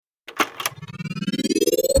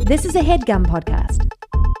This is a HeadGum podcast.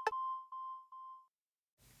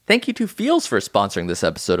 Thank you to Feels for sponsoring this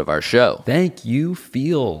episode of our show. Thank you,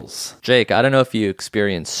 Feels. Jake, I don't know if you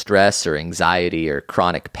experience stress or anxiety or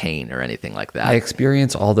chronic pain or anything like that. I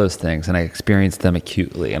experience all those things, and I experience them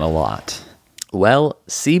acutely and a lot. Well,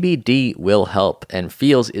 CBD will help, and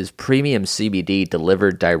Feels is premium CBD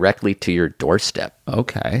delivered directly to your doorstep.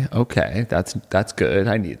 Okay, that's good.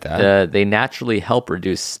 I need that. They naturally help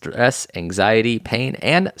reduce stress, anxiety, pain,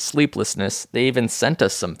 and sleeplessness. They even sent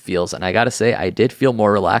us some Feels, and I gotta say, I did feel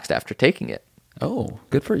more relaxed after taking it. Oh,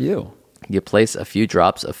 good for you. You place a few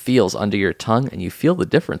drops of Feels under your tongue, and you feel the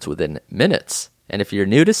difference within minutes. And if you're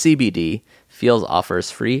new to CBD, Feels offers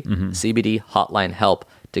free CBD hotline help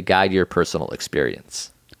to guide your personal experience.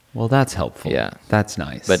 Well, that's helpful. Yeah. That's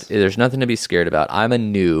nice. But there's nothing to be scared about. I'm a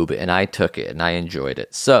noob, and I took it, and I enjoyed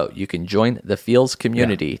it. So you can join the Feels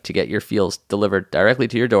community to get your Feels delivered directly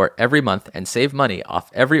to your door every month and save money off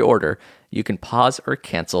every order. You can pause or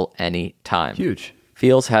cancel any time. Huge.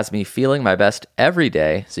 Feels has me feeling my best every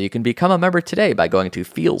day, so you can become a member today by going to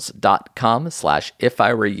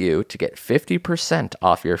feels.com/ifiwereyou to get 50%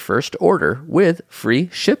 off your first order with free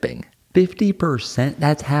shipping. 50%?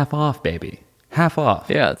 That's half off, baby. Half off.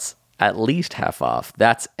 Yeah, it's at least half off.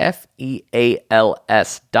 That's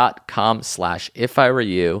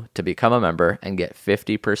feals.com/ifiwereyou to become a member and get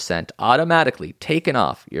 50% automatically taken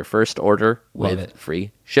off your first order with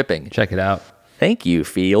free shipping. Check it out. Thank you,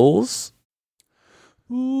 Feels.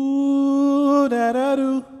 Ooh, da da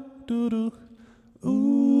do, do do.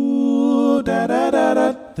 Ooh, da da da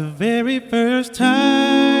da. The very first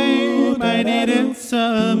time I needed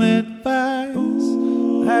some advice,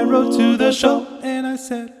 I wrote to the show and I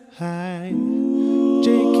said, hi,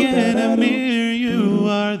 Jake and Amir, you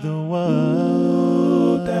are the ones.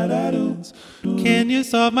 Can you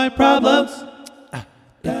solve my problems?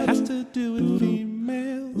 It has to do with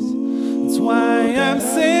females. That's why I'm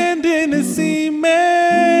sending this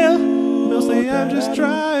email. Mostly I'm just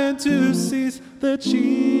trying to seize the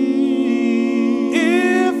cheese.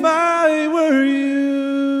 If I were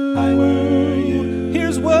you,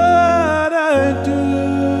 here's what I'd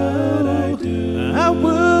do. I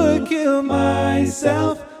would kill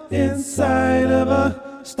myself inside of a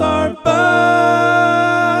Starbucks.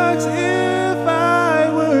 If I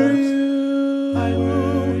were you,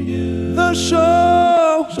 the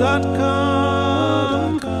show.com.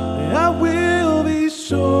 I will be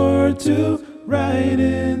sure to write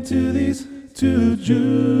into these two Jews.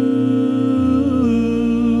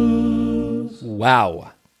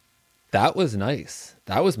 Wow. That was nice.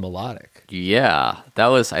 That was melodic. Yeah, that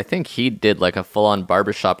was, I think he did like a full-on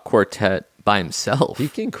barbershop quartet by himself. He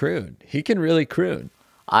can croon. He can really croon.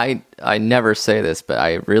 I never say this, but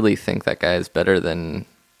I really think that guy is better than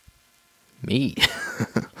me.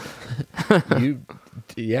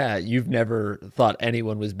 You've never thought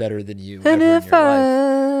anyone was better than you ever in your life.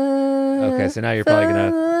 Okay, so now you're probably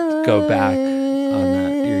gonna go back on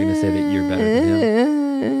that. You're gonna say that you're better than him.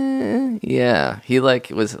 Yeah, he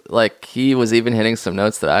was even hitting some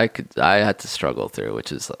notes that I had to struggle through,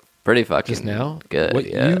 which is pretty fucking Just now? good. What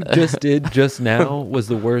yeah. you just did just now was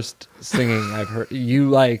the worst singing I've heard.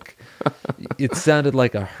 It sounded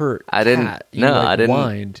like a hurt I didn't. cat. I didn't.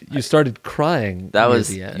 Whined. You started crying. That near was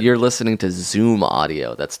the end. you're listening to Zoom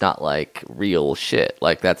audio. That's not like real shit.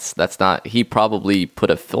 Like that's not. He probably put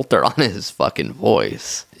a filter on his fucking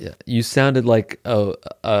voice. Yeah. You sounded like a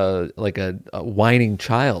whining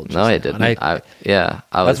child. No, I didn't. I was.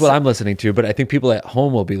 That's what I'm listening to. But I think people at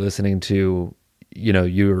home will be listening to,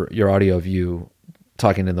 your audio of you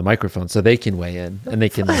talking in the microphone, so they can weigh in and they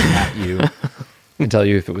can at you and tell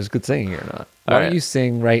you if it was good singing or not. Why don't you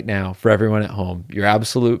sing right now for everyone at home your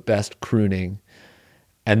absolute best crooning,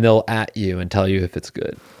 and they'll at you and tell you if it's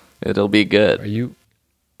good. It'll be good. Are you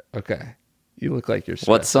okay? You look like you're stressed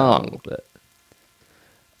What out song? a little bit.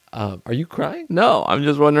 Are you crying? No, I'm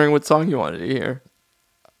just wondering what song you wanted to hear.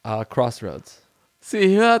 Crossroads.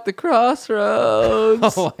 See you at the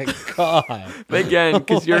crossroads. Oh my god! Again,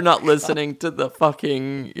 because you're not listening to the filtered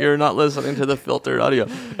audio,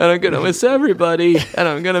 and I'm gonna miss everybody,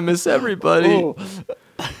 Oh.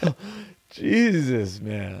 Jesus,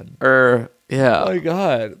 man! Yeah. Oh my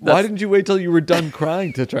god! Why didn't you wait till you were done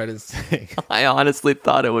crying to try to sing? I honestly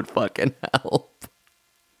thought it would fucking help.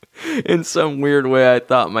 In some weird way, I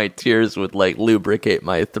thought my tears would like lubricate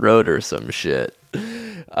my throat or some shit.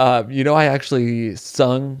 I actually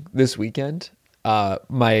sung this weekend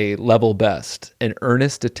my level best, an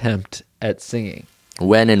earnest attempt at singing.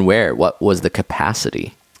 When and where? What was the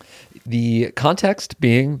capacity? The context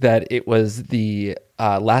being that it was the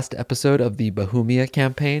last episode of the Bohemia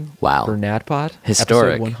campaign. Wow. For NADPOD.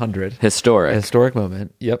 Historic. Episode 100. Historic. A historic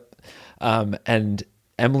moment. Yep. And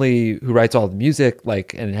Emily, who writes all the music,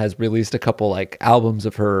 and has released a couple albums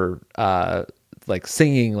of her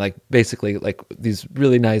singing, basically these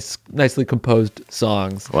really nicely composed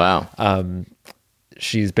songs. Wow.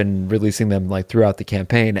 She's been releasing them throughout the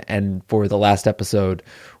campaign, and for the last episode,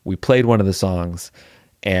 we played one of the songs,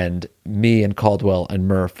 and me and Caldwell and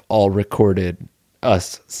Murph all recorded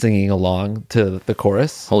us singing along to the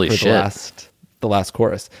chorus. Holy for shit. The last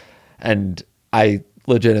chorus. And I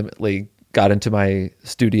legitimately got into my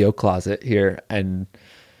studio closet here and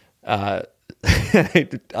I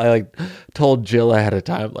told Jill ahead of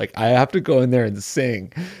time, I have to go in there and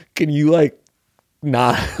sing. Can you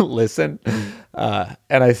not listen? And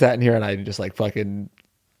I sat in here and I just fucking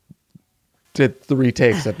did 3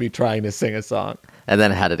 takes of me trying to sing a song. And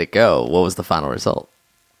then how did it go? What was the final result?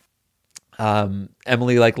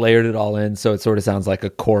 Emily layered it all in, so it sort of sounds like a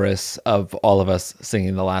chorus of all of us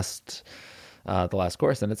singing the last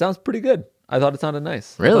chorus, and it sounds pretty good. I thought it sounded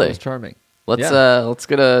nice. I thought Really? it was charming. Let's Yeah.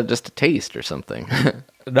 get just a taste or something.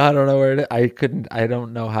 No, I don't know where it is. I couldn't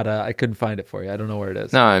find it for you. I don't know where it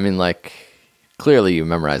is. No, I mean clearly you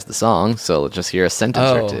memorized the song, so let's just hear a sentence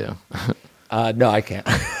or two. No, I can't.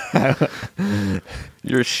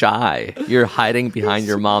 You're shy. You're hiding behind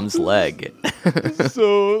your mom's leg.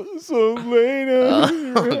 so later.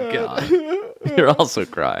 Oh god. You're also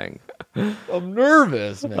crying. I'm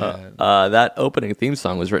nervous, man. That opening theme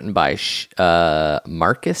song was written by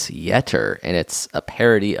Marcus Yetter, and it's a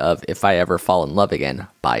parody of If I Ever Fall in Love Again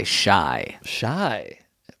by Shy. Shy.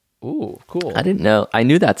 Ooh, cool. I didn't know. I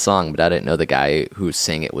knew that song, but I didn't know the guy who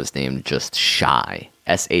sang it was named just Shy.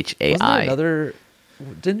 SHAI.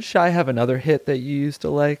 Didn't Shy have another hit that you used to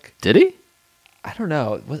like? Did he? I don't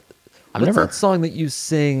know. What's never- that song that you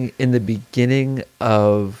sing in the beginning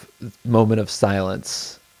of Moment of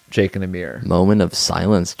Silence, Jake and Amir? Moment of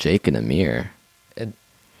Silence, Jake and Amir. And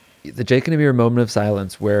the Jake and Amir Moment of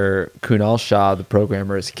Silence, where Kunal Shah, the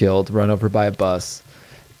programmer, is killed, run over by a bus,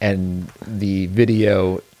 and the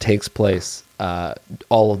video takes place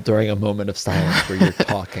all during a moment of silence where you're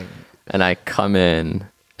talking. And I come in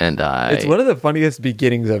and It's one of the funniest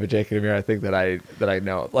beginnings of a Jake and Amir, I think, that I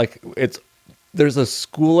know. There's a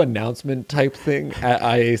school announcement type thing at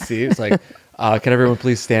IAC. It's can everyone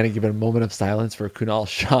please stand and give a moment of silence for Kunal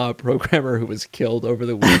Shah, a programmer who was killed over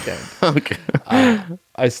the weekend. Okay.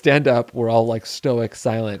 I stand up, we're all stoic,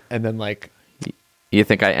 silent, and then You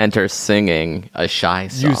think I enter singing a Shy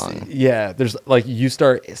song? there's you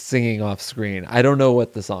start singing off screen. I don't know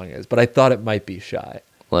what the song is, but I thought it might be Shy.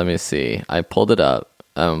 Let me see. I pulled it up.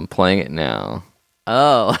 I'm playing it now.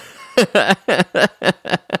 Oh.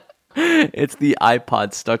 It's the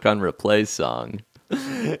iPod Stuck on Replay song.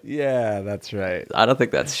 Yeah, that's right. I don't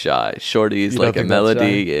think that's Shy. Shorty's You don't like a think that's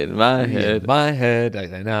melody Shy? in my head. In my head, I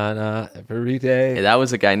say na every day. That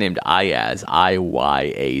was a guy named Iyaz,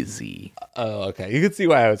 Iyaz. Oh, okay. You can see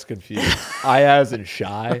why I was confused. Iyaz and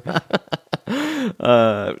Shy.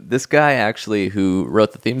 This guy actually who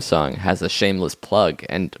wrote the theme song has a shameless plug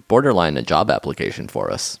and borderline a job application for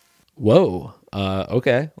us. Whoa.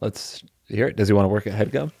 Okay. Let's hear it. Does he want to work at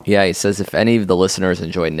HeadGum? Yeah, he says if any of the listeners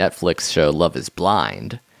enjoy Netflix show Love is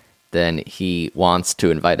Blind, then he wants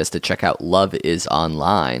to invite us to check out Love is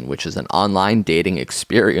Online, which is an online dating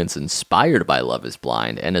experience inspired by Love is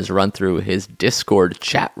Blind and is run through his Discord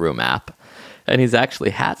chat room app. And he's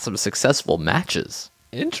actually had some successful matches.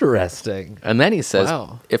 Interesting. And then he says,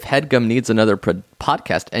 Wow. if HeadGum needs another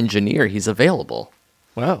podcast engineer, he's available.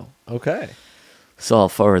 Wow. Okay. So I'll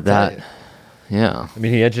forward that. Right. Yeah. I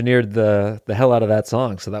mean, he engineered the hell out of that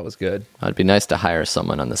song, so that was good. It'd be nice to hire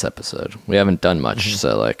someone on this episode. We haven't done much,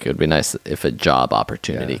 so it would be nice if a job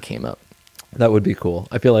opportunity came up. That would be cool.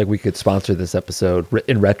 I feel like we could sponsor this episode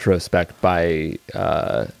in retrospect by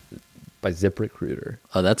ZipRecruiter.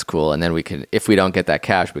 Oh, that's cool. And then we can, if we don't get that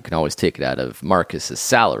cash, we can always take it out of Marcus's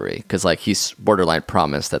salary because, he's borderline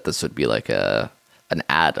promised that this would be an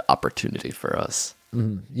ad opportunity for us.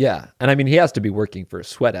 Yeah. And I mean, he has to be working for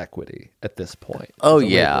sweat equity at this point. Oh It's a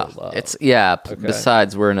yeah, labor of love. Okay.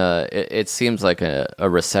 Besides, we're in it seems like a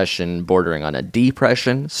recession bordering on a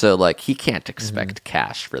depression. So he can't expect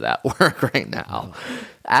cash for that work right now.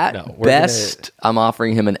 At No, we're best, I'm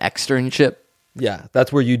offering him an externship. Yeah,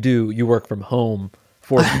 that's where you work from home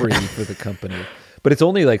for free for the company. But it's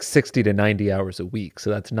only like 60 to 90 hours a week,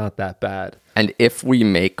 so that's not that bad. And if we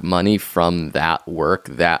make money from that work,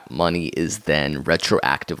 that money is then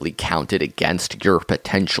retroactively counted against your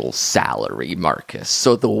potential salary, Marcus.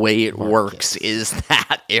 So the way it works is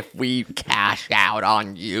that if we cash out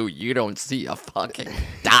on you, you don't see a fucking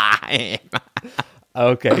dime.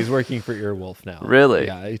 Okay, he's working for Earwolf now. Really?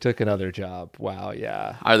 Yeah, he took another job. Wow,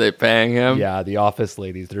 yeah. Are they paying him? Yeah, the office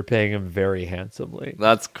ladies, they're paying him very handsomely.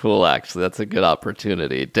 That's cool, actually. That's a good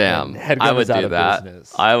opportunity. Damn. And Headgum I would is out do of that.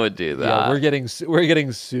 business. I would do that. Yeah, we're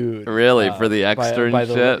getting sued. Really? For the by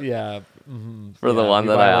externship? yeah. For the one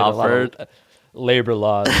we that I violate a lot of offered? labor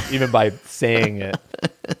laws, even by saying it.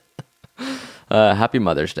 Happy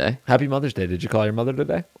Mother's Day. Happy Mother's Day. Did you call your mother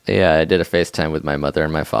today? Yeah, I did a FaceTime with my mother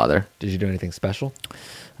and my father. Did you do anything special?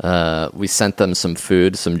 We sent them some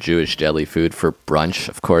food, some Jewish deli food for brunch.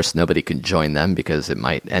 Of course, nobody could join them because it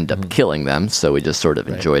might end up killing them. So we just sort of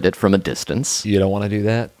enjoyed it from a distance. You don't want to do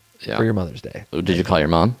that Yeah. for your Mother's Day. Did you call your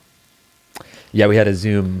mom? Yeah, we had a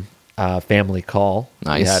Zoom family call.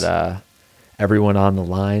 Nice. We had everyone on the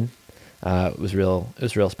line. It was real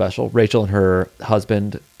special. Rachel and her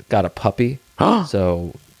husband got a puppy.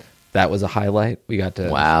 So that was a highlight. We got to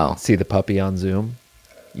Wow. see the puppy on Zoom.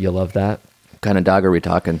 You love that. What kind of dog are we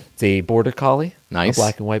talking? It's a border collie. Nice. A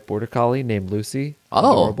black and white border collie named Lucy.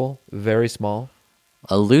 Oh. Adorable. Very small.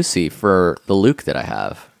 A Lucy for the Luke that I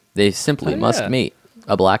have. They simply Oh, must yeah. meet.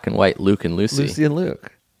 A black and white Luke and Lucy. Lucy and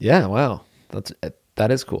Luke. Yeah, wow.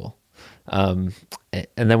 That is cool. And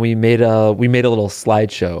then we made a little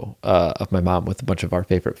slideshow of my mom with a bunch of our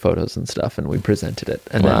favorite photos and stuff, and we presented it.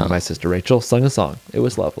 And Wow. then my sister Rachel sung a song. It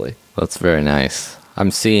was lovely. That's very nice.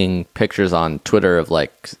 I'm seeing pictures on Twitter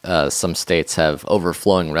of some states have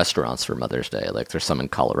overflowing restaurants for Mother's Day. Like there's some in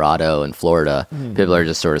Colorado and Florida. People are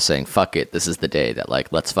just sort of saying, fuck it. This is the day that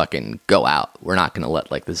let's fucking go out. We're not going to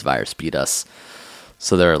let this virus beat us.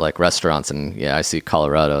 So there are restaurants, and yeah, I see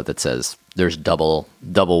Colorado that says there's double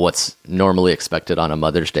what's normally expected on a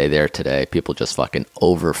Mother's Day there today. People just fucking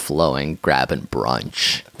overflowing, grabbing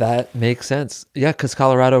brunch. That makes sense. Yeah, because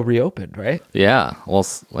Colorado reopened, right? Yeah, well,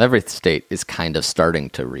 every state is kind of starting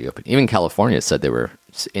to reopen. Even California said they were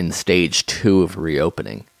in stage 2 of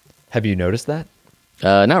reopening. Have you noticed that?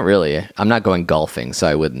 Not really. I'm not going golfing, so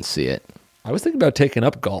I wouldn't see it. I was thinking about taking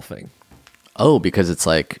up golfing. Oh, because it's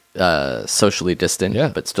socially distant, Yeah.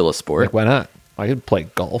 but still a sport. Like, why not? I could play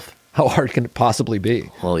golf. How hard can it possibly be?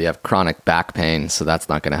 Well, you have chronic back pain, so that's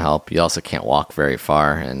not going to help. You also can't walk very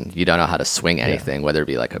far, and you don't know how to swing anything, whether it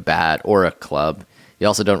be a bat or a club. You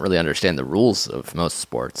also don't really understand the rules of most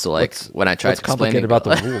sports. So, when I tried What's to explain complicated about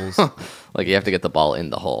the rules? you have to get the ball in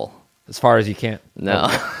the hole. As far as you can. No,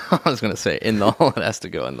 I was going to say in the hole. It has to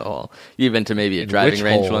go in the hole. You've been to maybe a driving which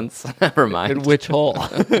range hole? once? Never mind. In which hole?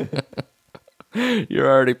 You're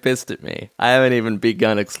already pissed at me. I haven't even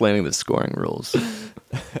begun explaining the scoring rules.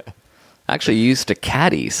 Actually, you used to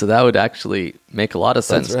caddy, so that would actually make a lot of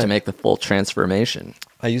sense right. to make the full transformation.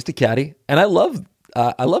 I used to caddy, and I love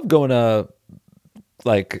going to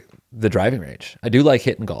the driving range. I do like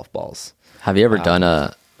hitting golf balls. Have you ever done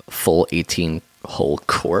a full 18-hole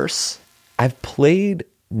course? I've played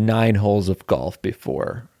 9 holes of golf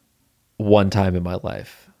before, one time in my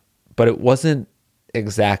life, but it wasn't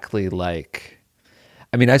exactly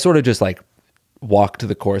I sort of just walked to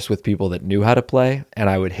the course with people that knew how to play, and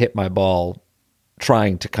I would hit my ball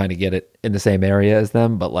trying to kind of get it in the same area as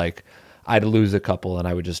them, but I'd lose a couple and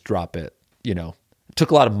I would just drop it, It took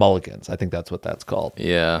a lot of mulligans. I think that's what that's called.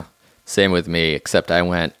 Yeah, same with me, except I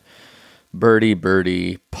went birdie,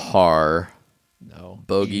 birdie, par, No.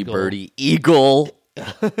 bogey, Eagle. birdie, eagle,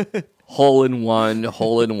 hole in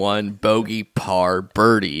one, bogey, par,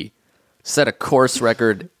 birdie. Set a course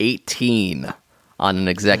record 18 on an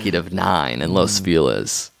executive 9 in Los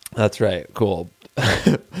Feliz. That's right. Cool.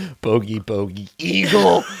 Bogey,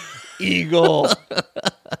 eagle, eagle,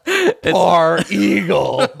 par,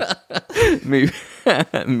 eagle.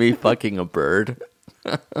 me fucking a bird.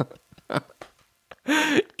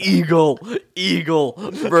 Eagle,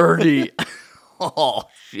 birdie. Oh,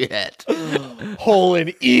 shit. Hole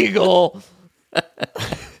in eagle.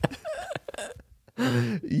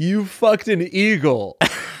 You fucked an eagle.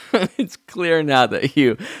 It's clear now that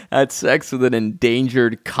you had sex with an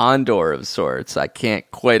endangered condor of sorts. I can't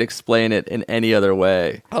quite explain it in any other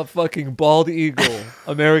way. A fucking bald eagle.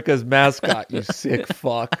 America's mascot, you sick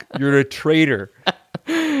fuck. You're a traitor.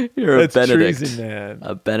 You're That's a Benedict. treason, man.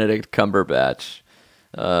 A Benedict Cumberbatch.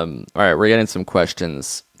 All right, we're getting some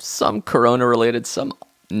questions. Some Corona related, some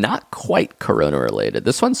not quite Corona related.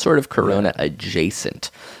 This one's sort of Corona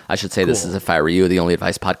adjacent. I should say this is If I Were You, the only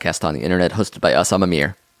advice podcast on the internet, hosted by us. I'm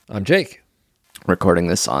Amir. I'm Jake. Recording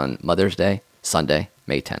this on Mother's Day. Sunday,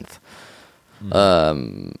 May 10th.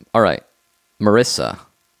 All right. Marissa.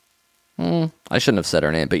 I shouldn't have said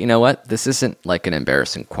her name, but you know what? This isn't like an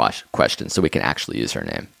embarrassing question, so we can actually use her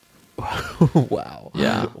name. Wow.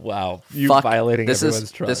 Yeah. Wow. You Fuck, violating this everyone's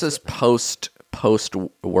is trust. This is post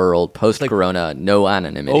world, post corona, no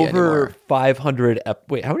anonymity over anymore. 500.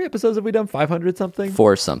 Wait, how many episodes have we done? 500 something?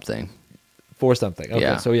 For something. For something. Okay.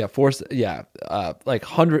 Yeah. So yeah, like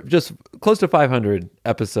 100, just close to 500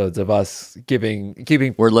 episodes of us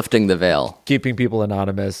keeping We're lifting the veil. people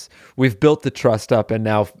anonymous. We've built the trust up, and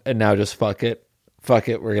now just fuck it.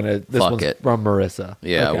 We're gonna. This Fuck one's it. from Marissa.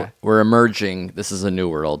 Yeah, Okay. we're emerging. This is a new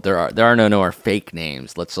world. There are no more fake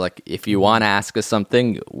names. Let's if you want to ask us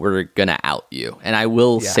something, we're gonna out you. And I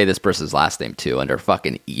will say this person's last name too, under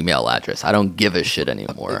fucking email address. I don't give a shit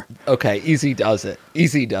anymore. Okay. Easy does it.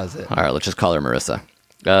 All right, let's just call her Marissa.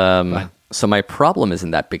 So my problem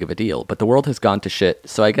isn't that big of a deal, but the world has gone to shit,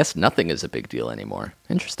 so I guess nothing is a big deal anymore.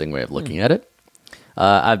 Interesting way of looking at it.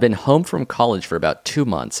 I've been home from college for about 2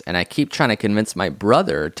 months, and I keep trying to convince my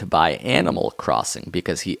brother to buy Animal Crossing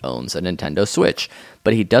because he owns a Nintendo Switch,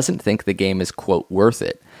 but he doesn't think the game is, quote, worth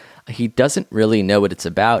it. He doesn't really know what it's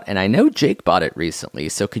about, and I know Jake bought it recently,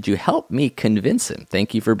 so could you help me convince him?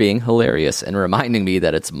 Thank you for being hilarious and reminding me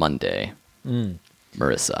that it's Monday.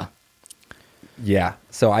 Marissa. Yeah.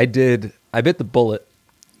 So I bit the bullet.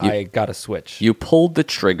 I got a Switch. You pulled the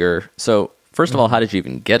trigger. So, first of all, how did you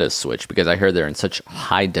even get a Switch? Because I heard they're in such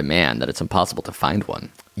high demand that it's impossible to find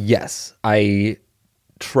one. Yes. I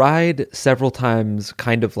tried several times,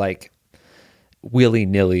 kind of like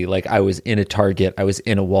willy-nilly. Like I was in a Target, I was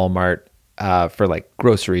in a Walmart for like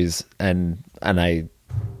groceries, and I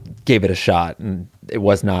gave it a shot, and it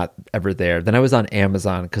was not ever there. Then I was on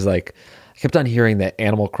Amazon because like I kept on hearing that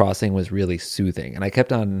Animal Crossing was really soothing, and I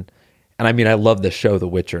kept on. And I mean, I love the show The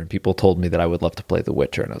Witcher, and people told me that I would love to play The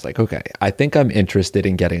Witcher. And I was like, okay, I think I'm interested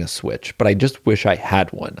in getting a Switch, but I just wish I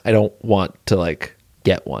had one. I don't want to like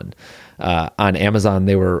get one. On Amazon,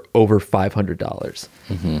 they were over $500.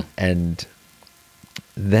 And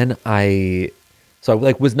then I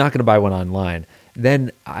like was not going to buy one online.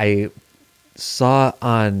 Then I saw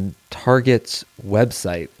on Target's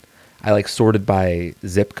website, I like sorted by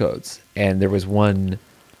zip codes, and there was one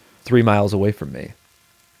 3 miles away from me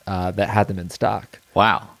that had them in stock.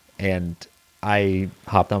 Wow. And I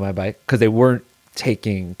hopped on my bike because they weren't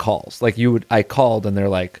taking calls. Like I called, and they're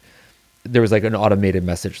like, there was like an automated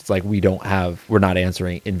message. It's like, we're not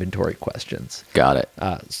answering inventory questions. Got it.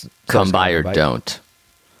 So Come by I or rode my bike. don't.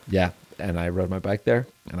 Yeah. And I rode my bike there,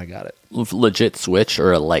 and I got it. Legit Switch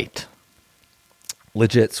or a light?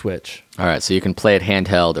 Legit Switch. All right, so you can play it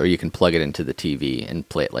handheld, or you can plug it into the TV and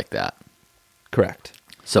play it like that. Correct.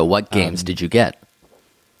 So what games did you get?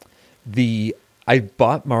 I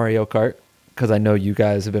bought Mario Kart because I know you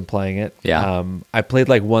guys have been playing it. Yeah. I played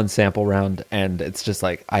like one sample round, and it's just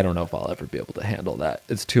like, I don't know if I'll ever be able to handle that.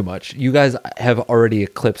 It's too much. You guys have already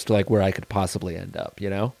eclipsed like where I could possibly end up, you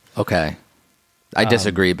know? Okay. I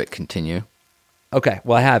disagree, but continue. Okay,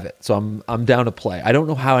 well I have it. So I'm down to play. I don't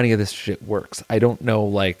know how any of this shit works. I don't know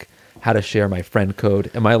like how to share my friend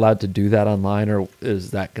code. Am I allowed to do that online, or is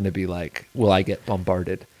that going to be like, will I get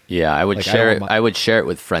bombarded? Yeah, I would Like, share I it. don't I would share it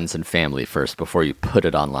with friends and family first before you put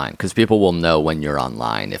it online, because people will know when you're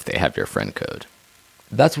online if they have your friend code.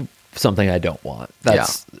 That's something I don't want.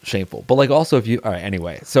 That's shameful. But like also if you, all right,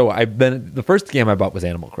 anyway. So the first game I bought was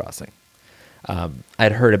Animal Crossing.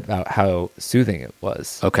 I'd heard about how soothing it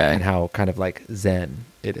was. Okay. And how kind of like zen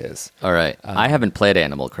it is. All right. I haven't played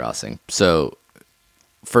Animal Crossing. So,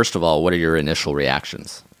 first of all, what are your initial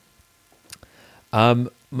reactions?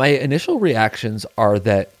 My initial reactions are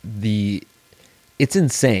that it's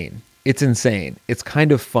insane. It's insane. It's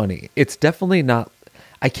kind of funny. It's definitely not,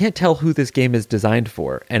 I can't tell who this game is designed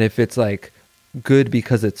for, and if it's like good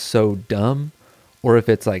because it's so dumb, or if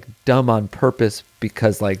it's like dumb on purpose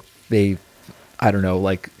because like they, I don't know,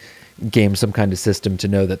 like game some kind of system to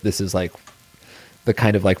know that this is like the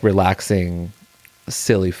kind of like relaxing,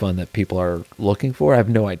 silly fun that people are looking for. I have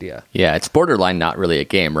no idea. Yeah, it's borderline not really a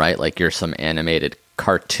game, right? Like you're some animated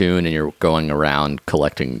cartoon and you're going around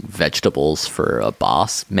collecting vegetables for a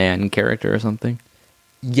boss man character or something.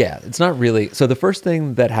 Yeah, it's not really. So the first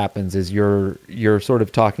thing that happens is you're sort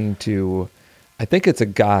of talking to, I think it's a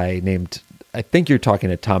guy named, I think you're talking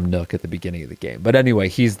to Tom Nook at the beginning of the game. But anyway,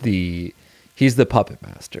 he's the puppet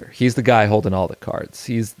master. He's the guy holding all the cards.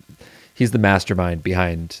 He's the mastermind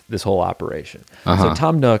behind this whole operation. So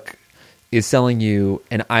Tom Nook is selling you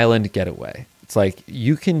an island getaway. It's like,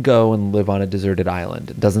 you can go and live on a deserted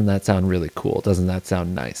island. Doesn't that sound really cool? Doesn't that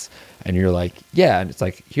sound nice? And you're like, yeah. And it's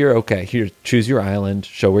like, here, choose your island,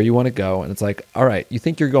 show where you want to go. And it's like, all right, you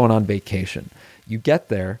think you're going on vacation. You get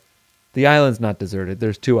there, the island's not deserted.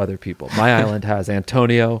 There's 2 other people. My island has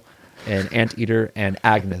Antonio, an anteater, and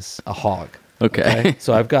Agnes, a hog. Okay.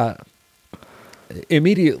 So I've got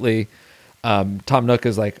immediately, Tom Nook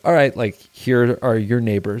is like, all right, like, here are your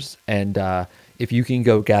neighbors. And if you can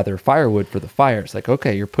go gather firewood for the fire, it's like,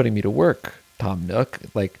 okay, you're putting me to work, Tom Nook.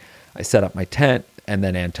 Like, I set up my tent, and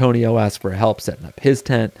then Antonio asks for help setting up his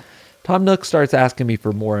tent. Tom Nook starts asking me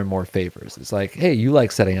for more and more favors. It's like, hey, you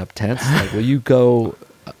like setting up tents? Like, will you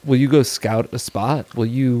go scout a spot? Will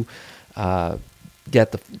you gather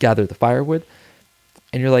the firewood?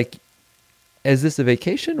 And you're like, is this a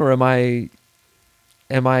vacation, or am I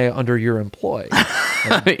under your employ?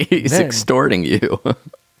 He's extorting you.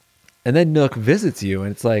 And then Nook visits you, and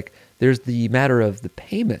it's like, there's the matter of the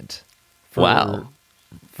payment for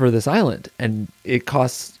this island, and it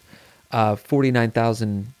costs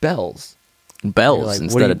 49,000 bells. Bells like,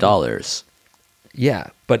 instead of dollars. Yeah,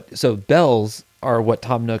 but so bells are what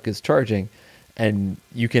Tom Nook is charging, and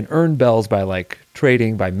you can earn bells by like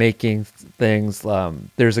trading, by making things.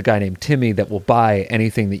 There's a guy named Timmy that will buy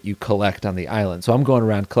anything that you collect on the island. So I'm going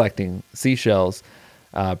around collecting seashells,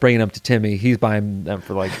 bringing them to Timmy. He's buying them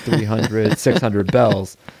for like 300, 600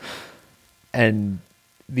 bells. And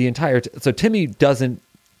the entire... so Timmy doesn't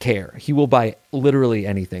care. He will buy literally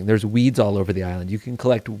anything. There's weeds all over the island. You can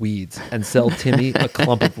collect weeds and sell Timmy a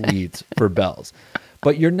clump of weeds for bells.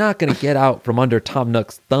 But you're not going to get out from under Tom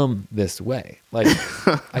Nook's thumb this way. Like,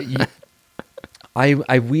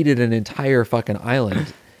 I weeded an entire fucking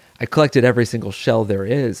island. I collected every single shell there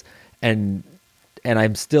is, and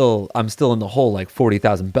I'm still in the hole like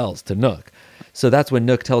 40,000 bells to Nook. So that's when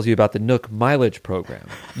Nook tells you about the Nook mileage program.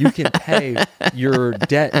 You can pay your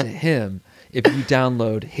debt to him if you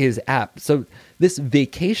download his app. So this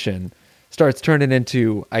vacation starts turning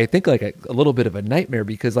into, I think, like a little bit of a nightmare,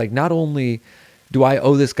 because like, not only do I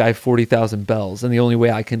owe this guy 40,000 bells, and the only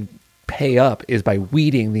way I can pay up is by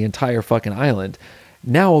weeding the entire fucking island.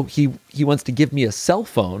 Now he wants to give me a cell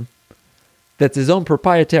phone that's his own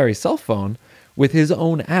proprietary cell phone with his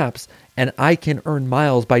own apps, and I can earn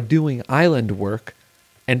miles by doing island work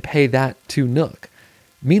and pay that to Nook.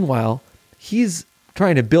 Meanwhile, he's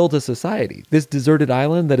trying to build a society. This deserted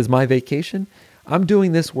island that is my vacation, I'm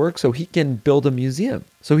doing this work so he can build a museum,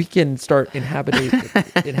 so he can start inhabiting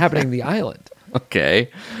the island. Okay.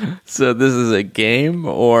 So this is a game,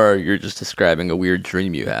 or you're just describing a weird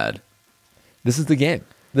dream you had? This is the game.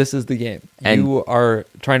 And you are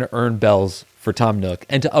trying to earn bells for Tom Nook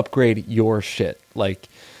and to upgrade your shit. Like,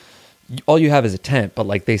 all you have is a tent, but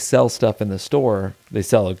like, they sell stuff in the store. They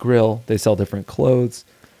sell a grill. They sell different clothes.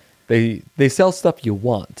 They sell stuff you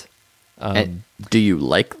want. And do you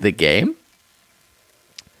like the game?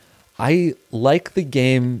 I like the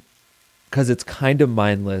game because it's kind of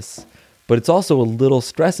mindless, but it's also a little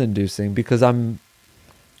stress-inducing because I'm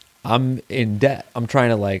in debt. I'm trying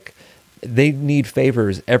to, like, they need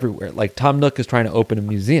favors everywhere. Like, Tom Nook is trying to open a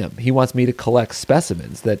museum. He wants me to collect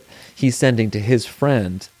specimens that he's sending to his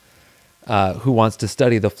friend who wants to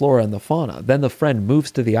study the flora and the fauna. Then the friend moves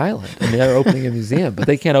to the island and they're opening a museum, but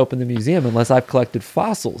they can't open the museum unless I've collected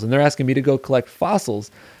fossils. And they're asking me to go collect fossils.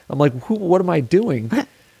 I'm like, what am I doing?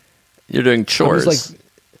 You're doing chores.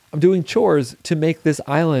 I'm doing chores to make this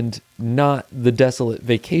island not the desolate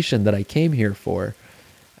vacation that I came here for.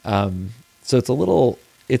 So it's a little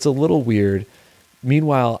weird.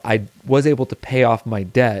 Meanwhile, I was able to pay off my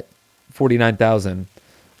debt, 49,000,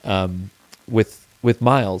 with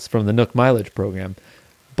miles from the Nook mileage program.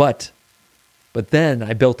 But then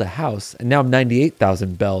I built a house, and now I'm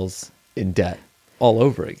 98,000 bells in debt all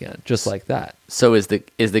over again, just like that. So is the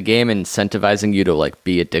game incentivizing you to like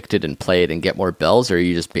be addicted and play it and get more bells, or are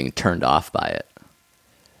you just being turned off by it?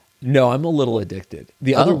 No, I'm a little addicted.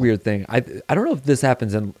 The other weird thing, I don't know if this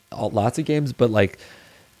happens in lots of games, but like,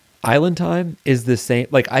 island time is the same.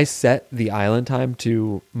 Like, I set the island time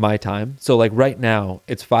to my time. So like, right now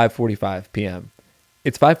it's 5:45 p.m.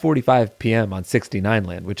 It's 5:45 p.m. on 69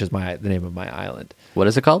 Land, which is the name of my island. What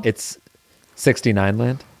is it called? It's 69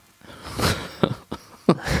 Land.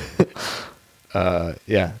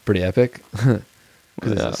 Yeah, pretty epic.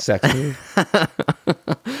 Because it's a sex move.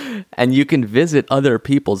 And you can visit other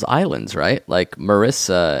people's islands, right? Like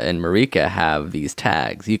Marissa and Marika have these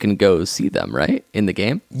tags. You can go see them, right? In the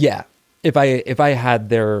game? Yeah. If I had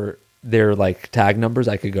their like tag numbers,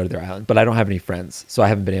 I could go to their island, but I don't have any friends, so I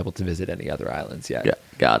haven't been able to visit any other islands yet. Yeah,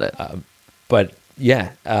 got it. But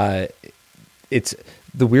yeah, it's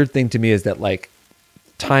the weird thing to me is that like,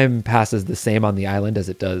 time passes the same on the island as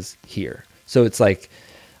it does here. So it's like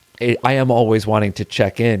I am always wanting to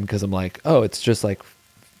check in because I'm like, oh, it's just like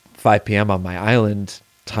 5 p.m. on my island.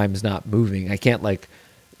 Time's not moving. I can't like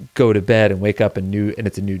go to bed and wake up and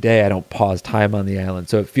it's a new day. I don't pause time on the island.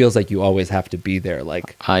 So it feels like you always have to be there,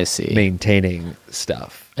 like I see. maintaining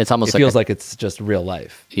stuff. It's almost it feels like it's just real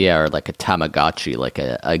life. Yeah, or like a Tamagotchi, like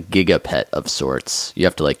a gigapet of sorts. You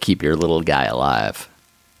have to like keep your little guy alive.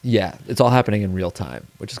 Yeah, it's all happening in real time,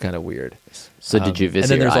 which is kind of weird. So did you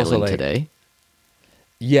visit your island today?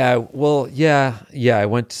 Yeah, well, yeah, I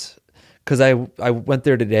went because I went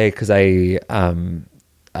there today because I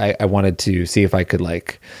wanted to see if I could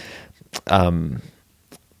like, what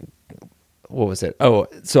was it? Oh,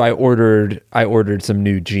 so I ordered some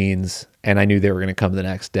new jeans, and I knew they were going to come the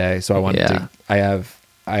next day. So I wanted to. I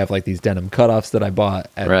have like these denim cutoffs that I bought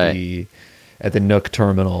at the Nook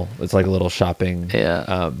terminal. It's like a little shopping,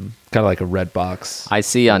 kind of like a red box. I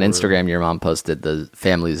see on Instagram your mom posted the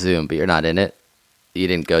family Zoom, but you're not in it. You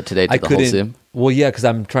didn't go today to the whole Zoom? Well, yeah, because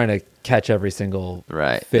I'm trying to catch every single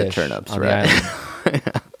fish the turnips, on the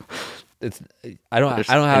island. I don't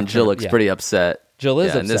have. And Jill looks pretty upset. Jill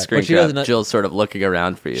is upset. In this screenshot, Jill's sort of looking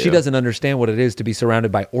around for you. She doesn't understand what it is to be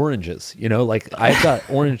surrounded by oranges. You know, like I've got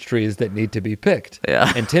orange trees that need to be picked.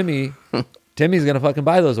 Yeah. And Timmy's gonna fucking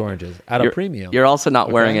buy those oranges at a premium. You're also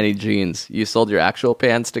not wearing any jeans. You sold your actual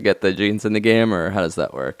pants to get the jeans in the game, or how does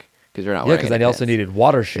that work? Because you're not wearing. Yeah, because I also needed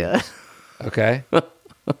water shoes. Yeah. Okay.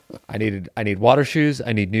 I need water shoes.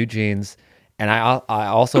 I need new jeans, and I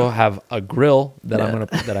also have a grill that I'm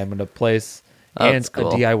gonna place. And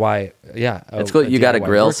cool. a DIY, it's cool. You got a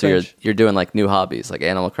grill, workbench. so you're doing like new hobbies, like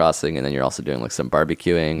Animal Crossing, and then you're also doing like some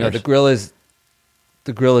barbecuing. No, the grill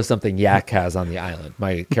is something Yak has on the island.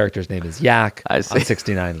 My character's name is Yak on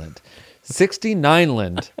 69land.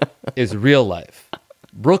 69land is real life.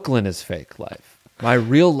 Brooklyn is fake life. My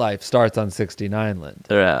real life starts on 69land.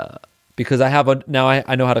 Yeah. Because I have I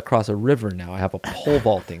know how to cross a river now. I have a pole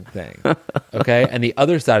vaulting thing. Okay? And the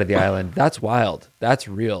other side of the island, that's wild. That's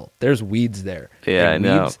real. There's weeds there. Yeah, and I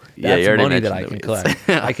know. Weeds, Yeah, that's you already money that I mentioned can the weeds.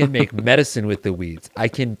 collect. I can make medicine with the weeds. I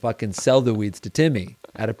can fucking sell the weeds to Timmy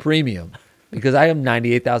at a premium because I am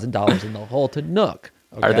 $98,000 in the hole to Nook.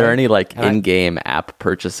 Okay? Are there any like in-game app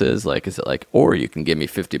purchases? Like, is it like, or you can give me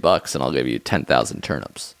 $50 and I'll give you 10,000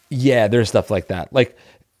 turnips? Yeah, there's stuff like that. Like,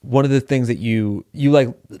 one of the things that you like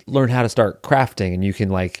learn how to start crafting, and you can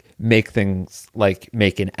like make things like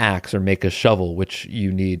make an axe or make a shovel, which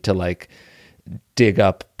you need to like dig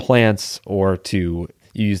up plants, or to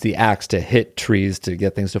use the axe to hit trees to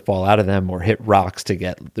get things to fall out of them, or hit rocks to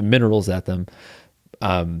get the minerals at them.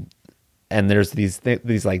 And there's these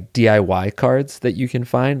like DIY cards that you can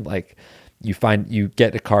find. Like you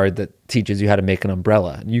get a card that teaches you how to make an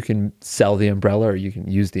umbrella, and you can sell the umbrella or you can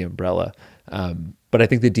use the umbrella. But I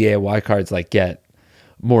think the DIY cards like get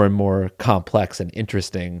more and more complex and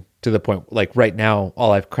interesting to the point. Like right now,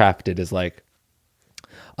 all I've crafted is like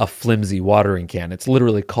a flimsy watering can. It's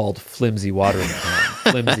literally called flimsy watering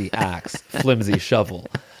can, flimsy axe, flimsy shovel.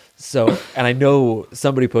 So, and I know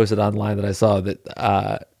somebody posted online that I saw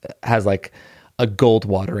that has like a gold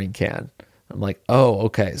watering can. I'm like, oh,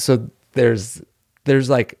 okay. So there's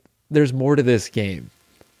more to this game.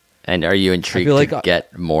 And are you intrigued to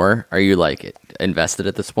get more? Are you like invested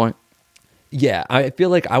at this point? Yeah, I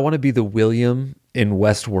feel like I want to be the William in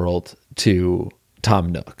Westworld to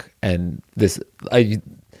Tom Nook. And this, I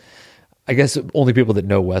guess only people that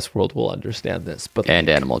know Westworld will understand this. But and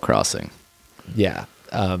Animal Crossing. Yeah.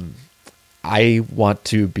 I want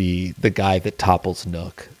to be the guy that topples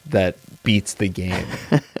Nook, that beats the game.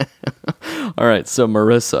 All right, so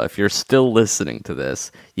Marissa, if you're still listening to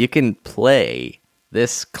this, you can play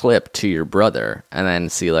this clip to your brother and then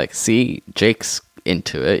see Jake's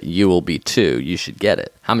into it, you will be too, you should get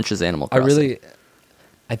it. How much is Animal Crossing?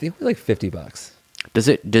 I think we're like $50. Does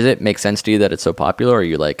it make sense to you that it's so popular, or are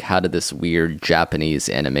you like, how did this weird Japanese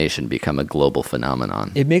animation become a global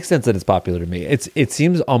phenomenon? It makes sense that it's popular to me. It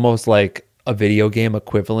seems almost like a video game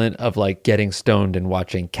equivalent of like getting stoned and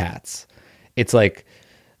watching Cats. It's like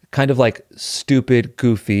kind of like stupid,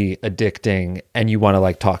 goofy, addicting, and you want to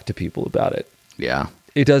like talk to people about it. Yeah.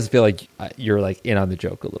 It does feel like you're like in on the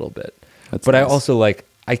joke a little bit. But nice. I also like,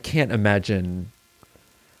 I can't imagine,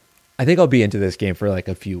 I think I'll be into this game for like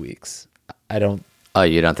a few weeks. Oh,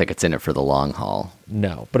 you don't think it's in it for the long haul?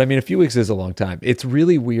 No, but I mean, a few weeks is a long time. It's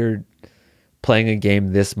really weird playing a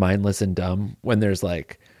game this mindless and dumb when there's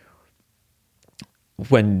like,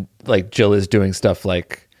 when like Jill is doing stuff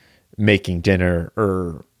like making dinner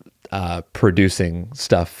or producing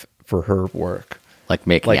stuff for her work. Like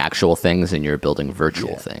making actual things and you're building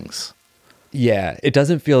virtual things. Yeah. It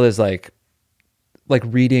doesn't feel as like like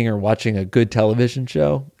reading or watching a good television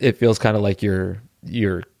show, it feels kind of like you're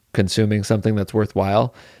consuming something that's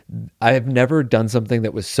worthwhile. I have never done something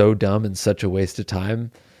that was so dumb and such a waste of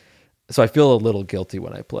time. So I feel a little guilty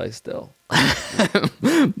when I play still.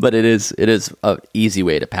 But it is a easy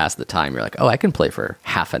way to pass the time. You're like, oh, I can play for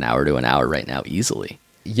half an hour to an hour right now easily.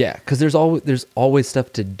 Yeah, because there's always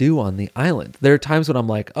stuff to do on the island. There are times when I'm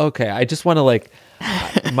like, okay, I just want to like,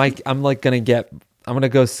 I'm gonna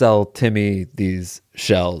go sell Timmy these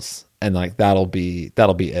shells, and like that'll be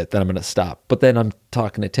it. Then I'm gonna stop. But then I'm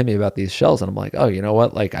talking to Timmy about these shells, and I'm like, oh, you know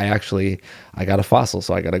what? Like I got a fossil,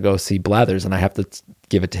 so I gotta go see Blathers, and I have to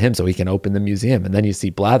give it to him so he can open the museum. And then you see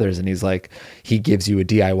Blathers, and he's like, he gives you a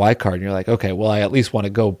DIY card, and you're like, okay, well, I at least want to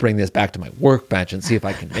go bring this back to my workbench and see if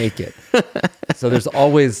I can make it. So there's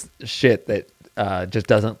always shit that just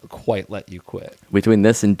doesn't quite let you quit. Between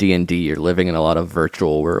this and D&D, you're living in a lot of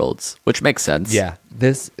virtual worlds, which makes sense. Yeah,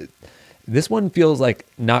 this one feels like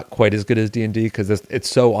not quite as good as D&D because it's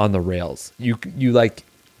so on the rails. You like,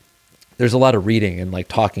 there's a lot of reading and like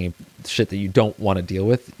talking shit that you don't want to deal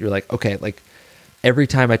with. You're like, okay, like every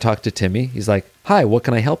time I talk to Timmy, he's like, hi, what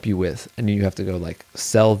can I help you with? And you have to go like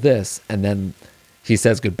sell this, and then he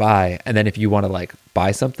says goodbye. And then if you want to like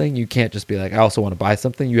buy something, you can't just be like, I also want to buy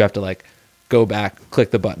something. You have to like go back,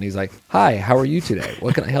 click the button. He's like, hi, how are you today?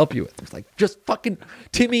 What can I help you with? It's like, just fucking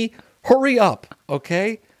Timmy, hurry up,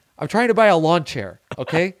 okay? I'm trying to buy a lawn chair,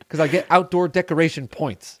 okay? Because I get outdoor decoration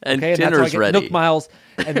points, okay? And that's dinner's how I get ready. Nook Miles,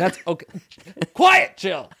 and that's okay. Quiet,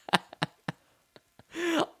 chill.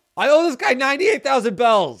 I owe this guy 98,000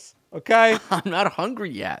 bells, okay? I'm not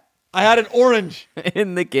hungry yet I had an orange.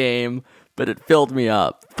 in the game, but it filled me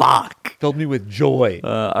up. Fuck. Filled me with joy.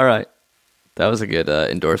 All right. That was a good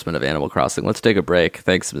endorsement of Animal Crossing. Let's take a break.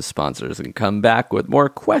 Thanks to the sponsors, and come back with more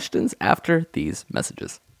questions after these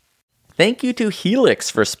messages. Thank you to Helix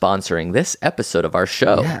for sponsoring this episode of our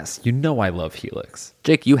show. Yes, you know I love Helix.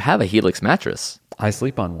 Jake, you have a Helix mattress. I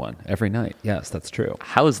sleep on one every night. Yes, that's true.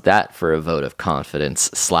 How's that for a vote of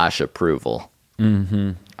confidence / approval?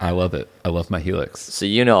 I love it. I love my Helix. So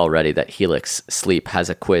you know already that Helix Sleep has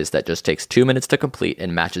a quiz that just takes 2 minutes to complete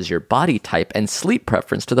and matches your body type and sleep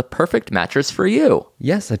preference to the perfect mattress for you.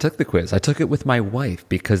 Yes, I took the quiz. I took it with my wife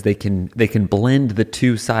because they can blend the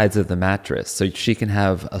two sides of the mattress, so she can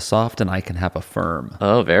have a soft and I can have a firm.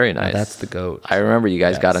 Oh, very nice. That's the goat. I remember you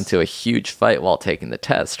guys got Yes. into a huge fight while taking the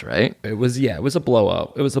test, right? It was a blow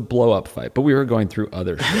up. It was a blow up fight, but we were going through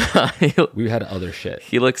other shit. We had other shit.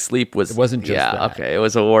 Helix Sleep was... It wasn't just yeah, that. okay. It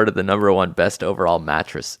was awarded the #1 best overall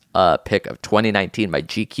mattress pick of 2019 by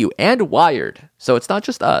GQ and Wired. So it's not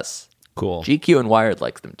just us. Cool. GQ and Wired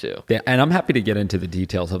likes them too. Yeah, and I'm happy to get into the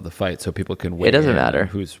details of the fight so people can weigh It doesn't in matter. on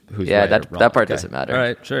who's yeah, right that or wrong. that part Okay. doesn't matter. All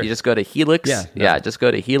right, sure. You just go to Helix. Yeah, no. Yeah, just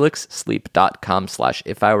go to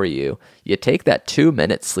helixsleep.com/ifIwereYou. You take that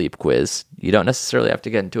 2-minute sleep quiz. You don't necessarily have to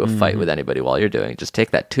get into a fight with anybody while you're doing it. Just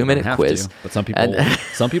take that 2-minute Have quiz. to, but some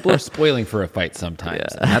people are spoiling for a fight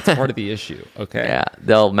sometimes, and that's part of the issue. Okay. Yeah,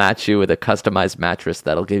 they'll match you with a customized mattress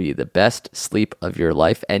that'll give you the best sleep of your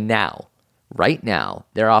life. And now, right now,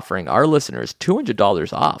 they're offering our listeners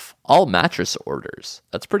 $200 off all mattress orders.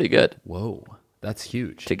 That's pretty good. Whoa, that's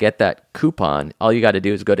huge. To get that coupon, all you got to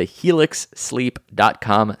do is go to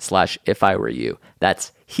helixsleep.com/ifIwereYou.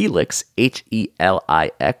 That's Helix,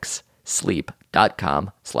 HELIX,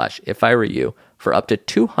 sleep.com/ifIwereYou for up to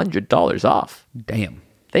 $200 off. Damn.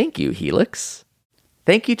 Thank you, Helix.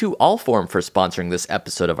 Thank you to Allform for sponsoring this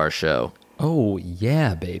episode of our show. Oh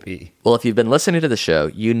yeah, baby. Well, if you've been listening to the show,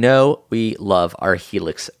 you know we love our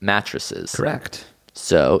Helix mattresses. Correct.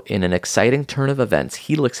 So, in an exciting turn of events,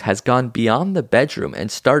 Helix has gone beyond the bedroom and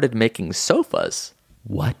started making sofas.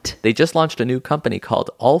 What? They just launched a new company called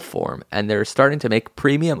Allform, and they're starting to make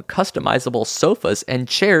premium customizable sofas and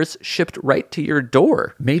chairs shipped right to your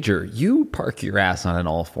door. Major, you park your ass on an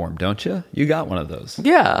Allform, don't you? You got one of those.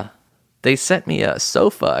 Yeah. They sent me a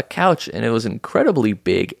sofa, a couch, and it was incredibly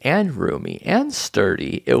big and roomy and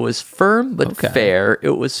sturdy. It was firm but Okay. fair.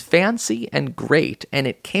 It was fancy and great, and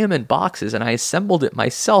it came in boxes, and I assembled it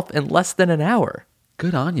myself in less than an hour.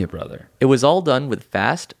 Good on you, brother. It was all done with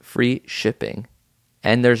fast, free shipping.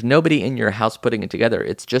 And there's nobody in your house putting it together.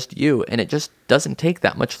 It's just you, and it just doesn't take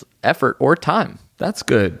that much effort or time. That's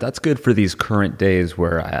good. That's good for these current days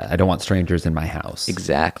where I don't want strangers in my house.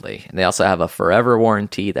 Exactly. And they also have a forever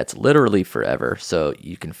warranty that's literally forever. So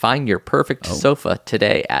you can find your perfect sofa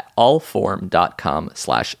today at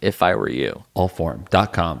allform.com/ifIwereYou.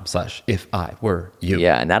 Allform.com/ifIwereYou.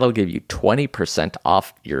 Yeah, and that'll give you 20%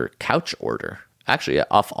 off your couch order. Actually,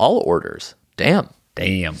 off all orders. Damn.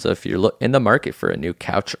 Damn. So if you're in the market for a new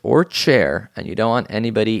couch or chair and you don't want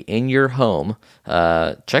anybody in your home,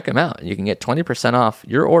 check them out. You can get 20% off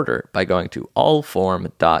your order by going to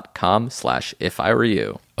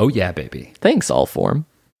allform.com/ifiwereyou. Oh, yeah, baby. Thanks, Allform.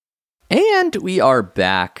 And we are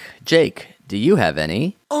back. Jake, do you have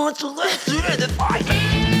any? On to let's do the fight.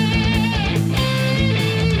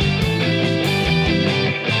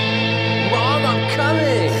 Mom, I'm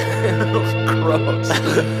coming. Gross.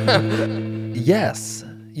 Yes,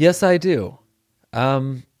 I do.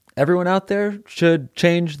 Everyone out there should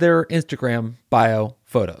change their Instagram bio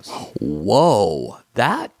photos. Whoa,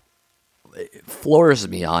 that floors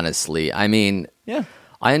me, honestly. I mean, Yeah.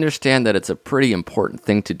 I understand that it's a pretty important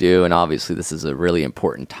thing to do, and obviously this is a really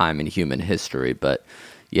important time in human history, but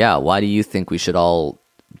yeah, why do you think we should all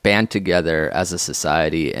band together as a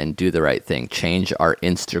society and do the right thing? Change our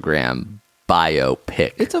Instagram bio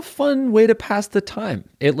pic. It's a fun way to pass the time.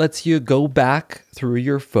 It lets you go back through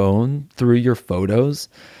your phone, through your photos.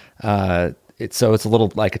 It's a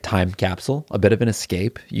little like a time capsule, a bit of an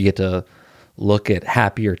escape. You get to look at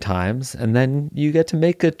happier times, and then you get to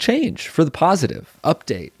make a change for the positive,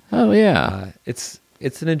 update. Oh, yeah. It's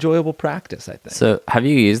an enjoyable practice, I think. So have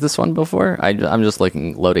you used this one before? I'm just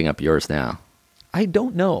loading up yours now. I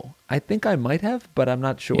don't know. I think I might have, but I'm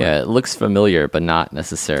not sure. Yeah, it looks familiar, but not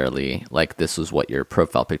necessarily like this was what your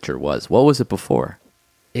profile picture was. What was it before?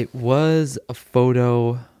 It was a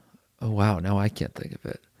photo. Oh, wow. Now I can't think of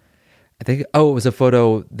it. It was a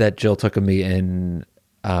photo that Jill took of me in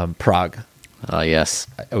Prague. Yes.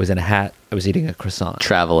 I was in a hat. I was eating a croissant.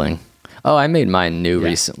 Traveling. Oh, I made mine new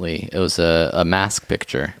recently. It was a mask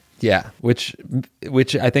picture. Yeah, which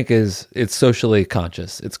I think it's socially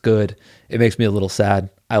conscious. It's good. It makes me a little sad.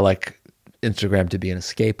 I like Instagram to be an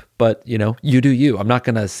escape, but you do you. I'm not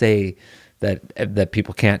gonna say that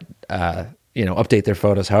people can't update their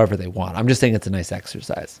photos however they want. I'm just saying it's a nice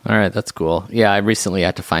exercise. All right, that's cool. Yeah, I recently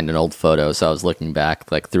had to find an old photo, so I was looking back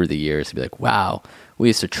through the years to be like, wow, we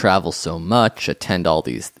used to travel so much, attend all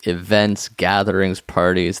these events, gatherings,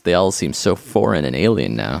 parties. They all seem so foreign and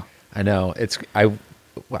alien now. I know. I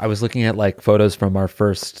was looking at photos from our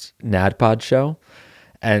first NADPOD show,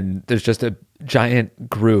 and there's just a giant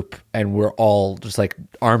group, and we're all just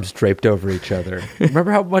arms draped over each other.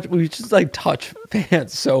 Remember how much we just touch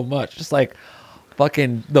fans so much? Just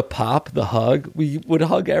fucking the pop, the hug. We would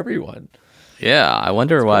hug everyone. Yeah, I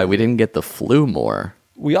wonder why we didn't get the flu more.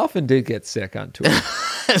 We often did get sick on tour.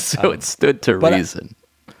 So it stood to reason.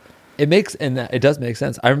 It does make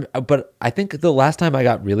sense. But I think the last time I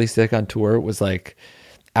got really sick on tour was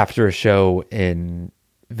after a show in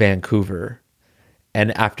Vancouver.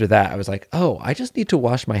 And after that, I was like, oh, I just need to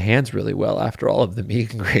wash my hands really well after all of the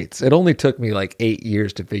meet and greets. It only took me 8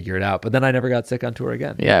 years to figure it out, but then I never got sick on tour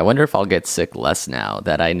again. Yeah, I wonder if I'll get sick less now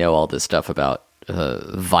that I know all this stuff about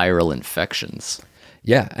viral infections.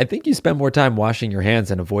 Yeah, I think you spend more time washing your hands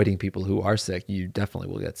and avoiding people who are sick. You definitely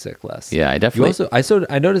will get sick less. Yeah, I definitely.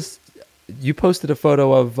 I noticed you posted a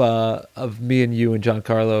photo of me and you and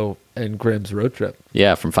Giancarlo and Grimm's road trip.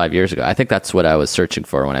 Yeah, from 5 years ago. I think that's what I was searching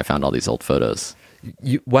for when I found all these old photos.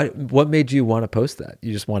 What made you want to post that?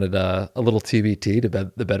 You just wanted a little TBT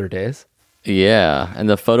to the better days? Yeah, and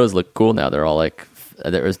the photos look cool now. They're all it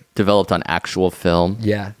was developed on actual film.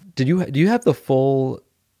 Yeah. Do you have the full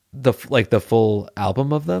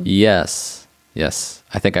album of them? Yes.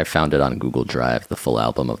 I think I found it on Google Drive, the full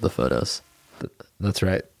album of the photos. That's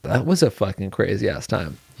right. That was a fucking crazy ass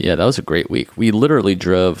time. Yeah, that was a great week. We literally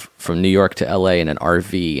drove from New York to LA in an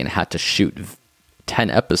RV and had to shoot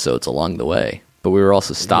 10 episodes along the way. But we were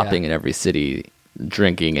also stopping in every city,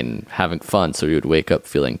 drinking and having fun. So we would wake up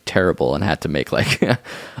feeling terrible and had to make a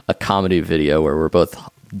comedy video where we're both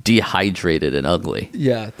dehydrated and ugly.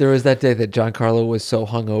 Yeah, there was that day that Giancarlo was so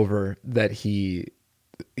hungover that he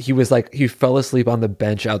fell asleep on the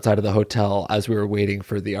bench outside of the hotel as we were waiting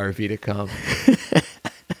for the RV to come.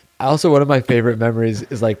 Also, one of my favorite memories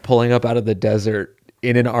is pulling up out of the desert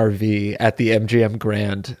in an RV at the MGM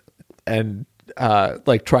Grand and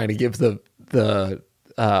trying to give the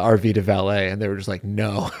RV to valet, and they were just like,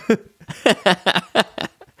 no.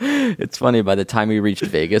 It's funny, by the time we reached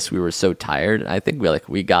Vegas, we were so tired. I think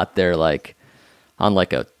we got there on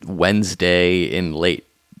a Wednesday in late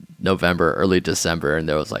November, early December, and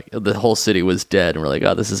there was the whole city was dead, and we're like,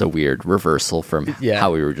 oh, this is a weird reversal from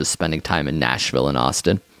how we were just spending time in Nashville and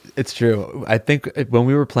Austin. It's true. I think when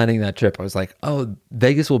we were planning that trip, I was like, oh,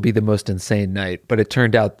 Vegas will be the most insane night, but it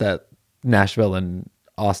turned out that Nashville and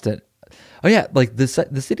Austin, oh yeah, the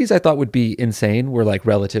cities I thought would be insane were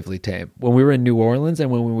relatively tame. When we were in New Orleans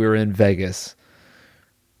and when we were in Vegas,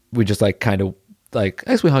 we just I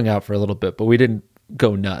guess we hung out for a little bit, but we didn't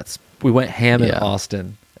go nuts. We went ham in Yeah.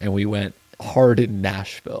 Austin, and we went hard in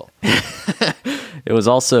Nashville. It was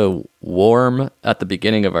also warm at the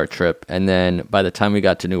beginning of our trip, and then by the time we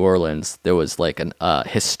got to New Orleans, there was like an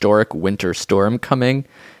historic winter storm coming,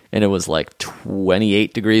 and it was like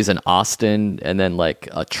 28 degrees in Austin, and then like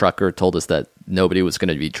a trucker told us that nobody was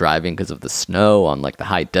going to be driving because of the snow on like the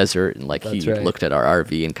high desert, and like That's he right. looked at our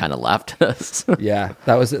RV and kind of laughed at us. Yeah,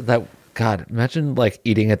 that was that. God, imagine like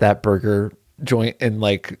eating at that burger joint in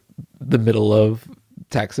like the middle of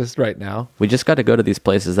Texas right now. We just got to go to these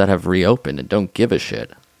places that have reopened and don't give a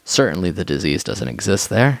shit. Certainly the disease doesn't exist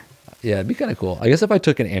there. Yeah, it'd be kind of cool. I guess if I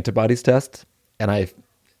took an antibodies test and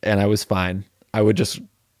I was fine,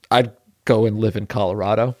 I'd go and live in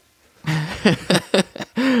Colorado.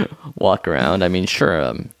 Walk around. I mean,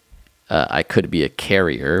 sure, I could be a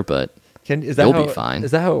carrier, but Is that you'll how, be fine.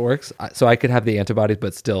 Is that how it works? So I could have the antibodies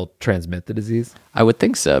but still transmit the disease? I would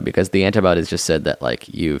think so, because the antibodies just said that like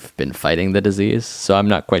you've been fighting the disease. So I'm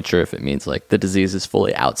not quite sure if it means like the disease is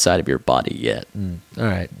fully outside of your body yet. All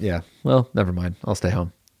right. Yeah. Well, never mind. I'll stay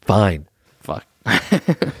home. Fine. Fuck.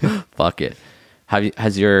 Fuck it.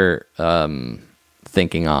 Has your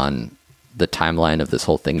thinking on the timeline of this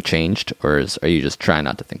whole thing changed, or are you just trying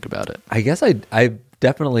not to think about it? I guess I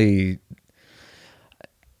definitely,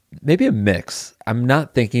 maybe a mix. I'm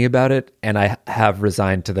not thinking about it, and I have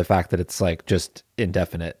resigned to the fact that it's like just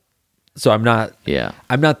indefinite. So I'm not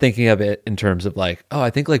thinking of it in terms of like, oh, I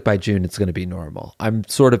think like by June it's going to be normal. I'm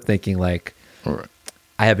sort of thinking like, Right.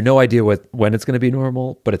 I have no idea when it's going to be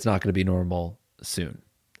normal, but it's not going to be normal soon.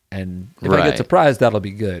 And if I Right. get surprised, that'll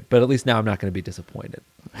be good. But at least now I'm not going to be disappointed.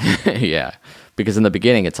 Yeah, because in the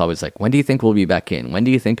beginning it's always like, when do you think we'll be back in? When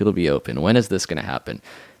do you think it'll be open? When is this going to happen?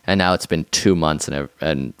 And now it's been 2 months,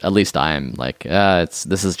 and at least I'm like,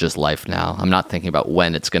 this is just life now. I'm not thinking about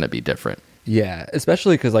when it's going to be different. Yeah,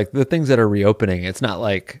 especially because like the things that are reopening, it's not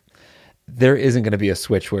like there isn't going to be a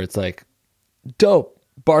switch where it's like, dope,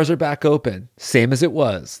 bars are back open, same as it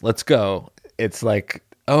was, let's go. It's like,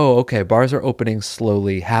 oh, okay, bars are opening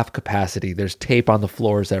slowly, half capacity. There's tape on the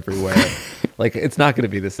floors everywhere. Like, it's not going to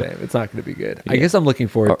be the same. It's not going to be good. I guess I'm looking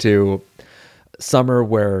forward to summer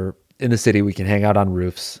where in the city we can hang out on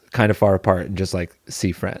roofs, kind of far apart, and just like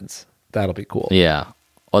see friends. That'll be cool. Yeah.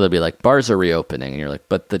 Or they'll be like, bars are reopening, and you're like,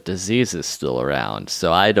 but the disease is still around,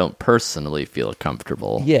 so I don't personally feel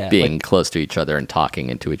comfortable being close to each other and talking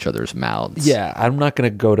into each other's mouths. Yeah, I'm not going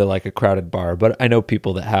to go to like a crowded bar, but I know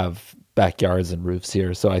people that have backyards and roofs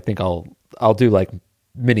here, so I think I'll do like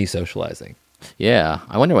mini socializing. Yeah.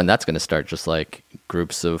 I wonder when that's going to start, just like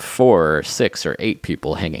groups of 4 or 6 or 8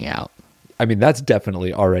 people hanging out. I mean, that's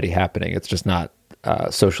definitely already happening. It's just not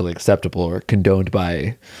socially acceptable or condoned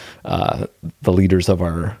by the leaders of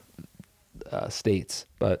our states,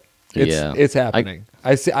 but it's happening.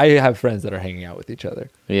 I have friends that are hanging out with each other.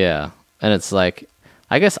 Yeah. And it's like,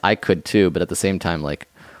 I guess I could too, but at the same time, like,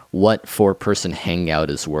 what 4-person hangout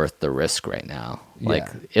is worth the risk right now? Like,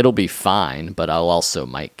 Yeah. it'll be fine, but I'll also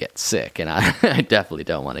might get sick, and I definitely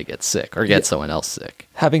don't want to get sick or get someone else sick.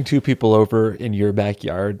 Having 2 people over in your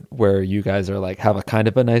backyard where you guys are like have a kind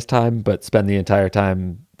of a nice time, but spend the entire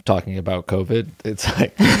time talking about COVID, it's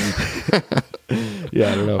like,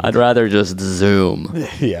 yeah, I don't know. I'd rather just Zoom.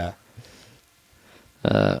 Yeah.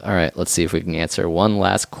 All right, let's see if we can answer one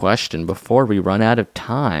last question before we run out of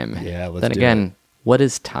time. Yeah, let's Then do again, what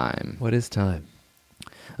is time? What is time?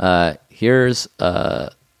 Here's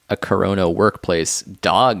a Corona workplace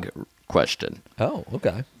dog question. Oh,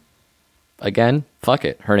 okay. Again, fuck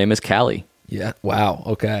it. Her name is Callie. Yeah. Wow.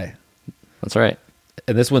 Okay. That's right.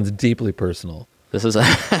 And this one's deeply personal. This is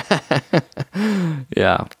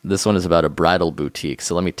yeah. This one is about a bridal boutique.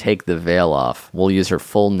 So let me take the veil off. We'll use her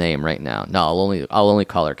full name right now. No, I'll only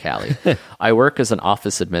call her Callie. I work as an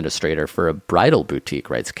office administrator for a bridal boutique,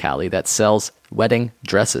 writes Callie, that sells wedding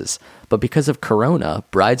dresses. But because of Corona,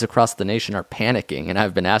 brides across the nation are panicking, and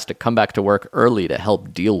I've been asked to come back to work early to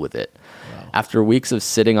help deal with it. After weeks of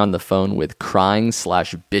sitting on the phone with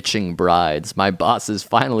crying/bitching brides, my boss has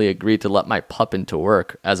finally agreed to let my pup into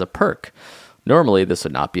work as a perk. Normally, this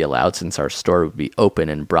would not be allowed since our store would be open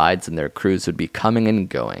and brides and their crews would be coming and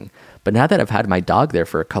going. But now that I've had my dog there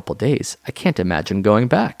for a couple days, I can't imagine going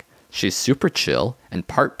back. She's super chill and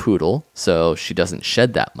part poodle, so she doesn't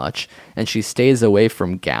shed that much, and she stays away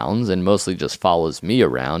from gowns and mostly just follows me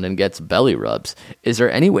around and gets belly rubs. Is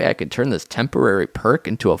there any way I could turn this temporary perk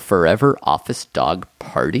into a forever office dog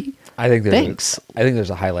party? I think Thanks. I think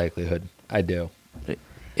there's a high likelihood. I do.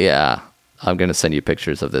 Yeah, I'm going to send you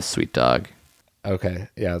pictures of this sweet dog. Okay.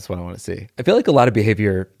 Yeah, that's what I want to see. I feel like a lot of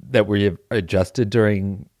behavior that we adjusted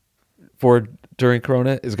during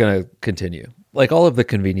Corona is going to continue. Like all of the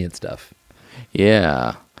convenient stuff.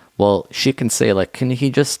 Yeah. Well, she can say, like, can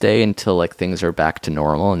he just stay until, like, things are back to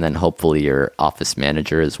normal? And then hopefully your office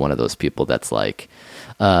manager is one of those people that's like,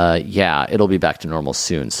 yeah, it'll be back to normal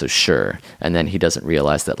soon, so sure. And then he doesn't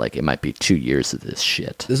realize that, like, it might be 2 years of this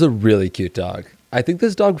shit. This is a really cute dog. I think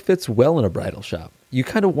this dog fits well in a bridal shop. You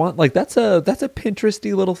kind of want, like, that's a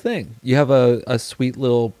Pinteresty little thing. You have a sweet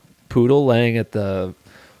little poodle laying at the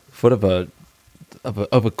foot of a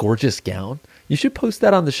gorgeous gown. You should post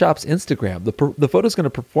that on the shop's Instagram. The photo's going to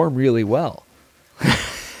perform really well.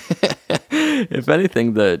 If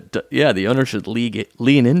anything, the owner should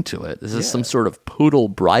lean into it. This is some sort of poodle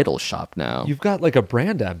bridal shop now. You've got like a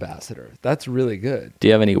brand ambassador. That's really good. Do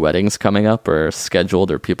you have any weddings coming up or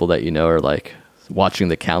scheduled, or people that you know are like watching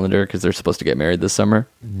the calendar because they're supposed to get married this summer?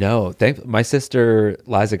 No, my sister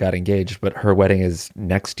Liza got engaged, but her wedding is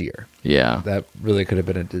next year. Yeah. That really could have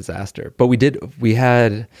been a disaster. But we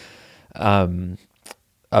had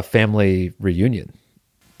a family reunion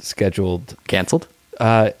scheduled. Canceled?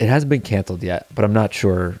 It hasn't been canceled yet, but I'm not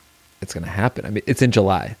sure it's going to happen. I mean, it's in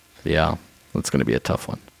July. Yeah, that's going to be a tough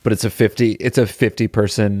one. But it's a 50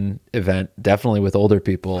 person event, definitely with older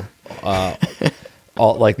people.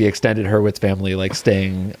 All like the extended Hurwitz family, like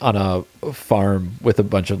staying on a farm with a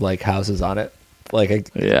bunch of like houses on it.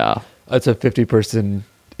 Yeah, it's a 50 person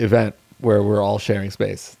event where we're all sharing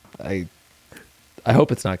space. I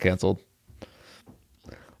hope it's not canceled.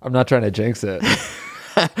 I'm not trying to jinx it.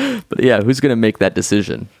 But yeah, who's going to make that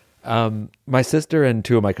decision? My sister and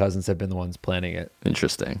two of my cousins have been the ones planning it.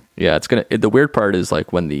 Interesting. Yeah, the weird part is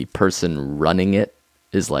like when the person running it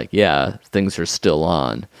is like, yeah, things are still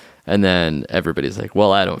on. And then everybody's like,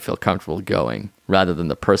 well, I don't feel comfortable going, rather than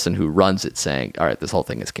the person who runs it saying, all right, this whole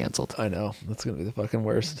thing is canceled. I know. That's going to be the fucking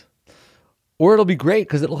worst. Or it'll be great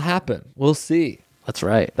because it'll happen. We'll see. That's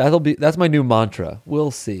right. That's my new mantra.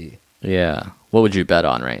 We'll see. Yeah. What would you bet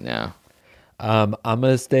on right now? I'm going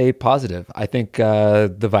to stay positive. I think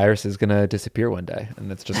the virus is going to disappear one day,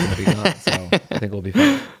 and it's just going to be gone. So I think we'll be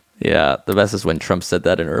fine. Yeah, the best is when Trump said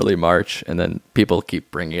that in early March, and then people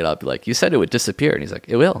keep bringing it up, like, you said it would disappear, and he's like,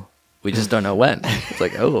 it will. We just don't know when. It's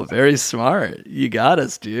like, oh, very smart. You got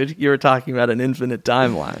us, dude. You were talking about an infinite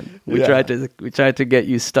timeline. We tried to get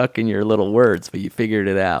you stuck in your little words, but you figured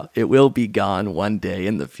it out. It will be gone one day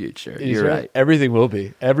in the future. You're right. Everything will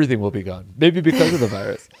be gone. Maybe because of the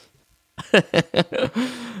virus.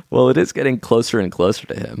 Well, it is getting closer and closer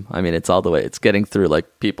to him. I mean, it's getting through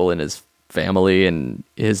like people in his family and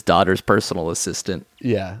his daughter's personal assistant.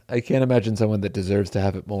 Yeah, I can't imagine someone that deserves to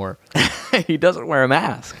have it more. He doesn't wear a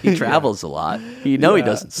mask. He travels a lot. He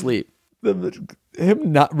doesn't sleep.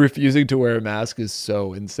 Him not refusing to wear a mask is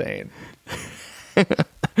so insane.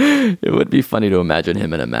 It would be funny to imagine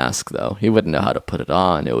him in a mask, though. He wouldn't know how to put it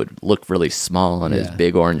on. It would look really small on his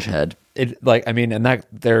big orange head. That's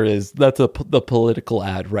the political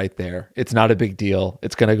ad right there. It's not a big deal.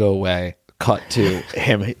 It's gonna go away. Cut to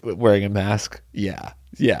him wearing a mask. Yeah.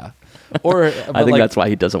 Or I think that's why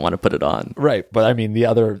he doesn't want to put it on. Right, but I mean, the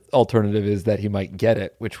other alternative is that he might get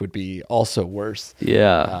it, which would be also worse.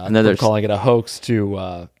 Yeah, and then they're calling it a hoax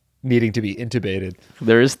to needing to be intubated.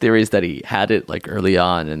 There is theories that he had it like early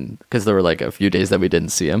on, and because there were like a few days that we didn't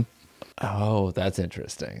see him. Oh, that's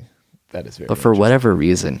interesting. That is very. But for whatever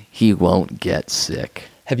reason, he won't get sick.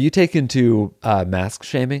 Have you taken to mask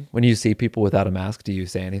shaming? When you see people without a mask, do you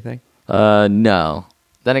say anything? No.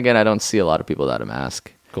 Then again, I don't see a lot of people without a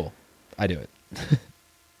mask. Cool. I do it.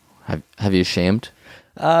 Have you shamed?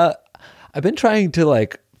 I've been trying to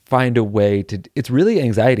like find a way to. It's really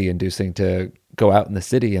anxiety inducing to go out in the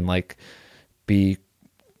city and like be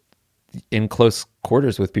in close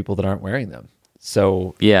quarters with people that aren't wearing them.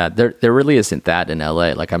 So yeah, there really isn't that in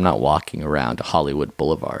LA. Like I'm not walking around Hollywood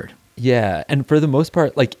Boulevard. Yeah, and for the most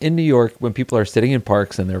part, like in New York, when people are sitting in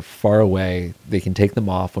parks and they're far away, they can take them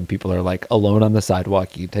off. When people are like alone on the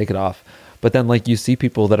sidewalk, you can take it off. But then like you see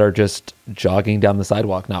people that are just jogging down the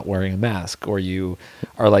sidewalk not wearing a mask, or you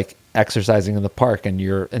are like exercising in the park and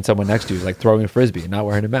someone next to you is like throwing a frisbee and not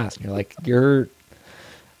wearing a mask. And you're like,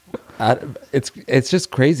 it's just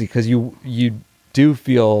crazy because you do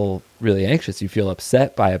feel really anxious. You feel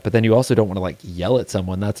upset by it, but then you also don't want to like yell at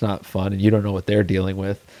someone. That's not fun, and you don't know what they're dealing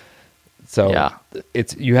with. So yeah,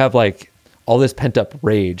 you have like all this pent up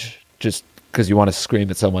rage just because you want to scream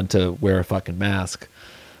at someone to wear a fucking mask.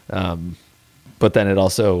 But then it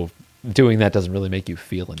also, doing that doesn't really make you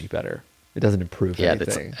feel any better. It doesn't improve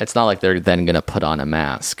anything. It's not like they're then going to put on a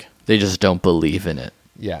mask. They just don't believe in it.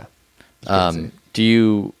 Yeah. Do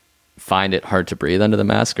you find it hard to breathe under the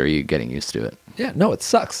mask, or are you getting used to it? Yeah, no, it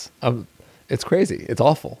sucks. It's crazy. It's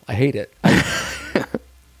awful. I hate it.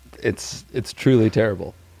 It's truly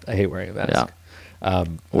terrible. I hate wearing a mask. Yeah.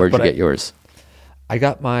 Where'd you get yours? I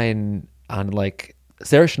got mine on like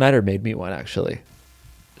Sarah Schneider made me one actually.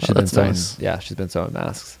 She's that's been sewing, nice. Yeah, she's been sewing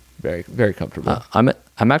masks. Very, very comfortable.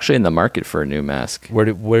 I'm actually in the market for a new mask. Where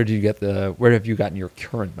do you get where have you gotten your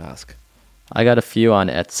current mask? I got a few on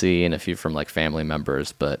Etsy and a few from like family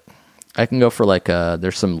members, but I can go for like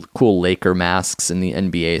there's some cool Laker masks in the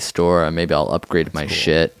NBA store. Maybe I'll upgrade my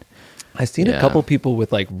shit. I've seen a couple people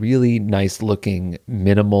with like really nice looking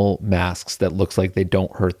minimal masks that looks like they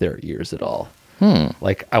don't hurt their ears at all.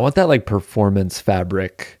 Like I want that like performance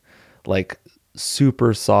fabric, like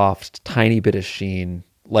super soft, tiny bit of sheen,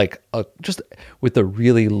 like just with a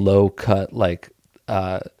really low cut, like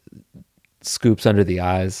scoops under the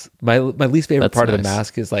eyes. My least favorite That's part of the nice.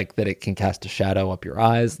 mask is like that it can cast a shadow up your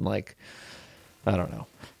eyes and like, I don't know.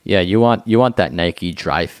 Yeah, you want that Nike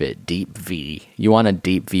Dry Fit Deep V. You want a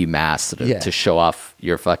Deep V mask to show off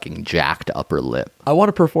your fucking jacked upper lip. I want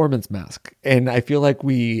a performance mask. And I feel like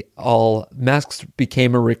masks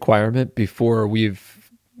became a requirement before we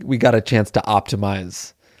got a chance to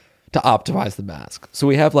optimize the mask. So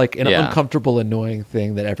we have like an uncomfortable, annoying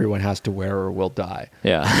thing that everyone has to wear or will die.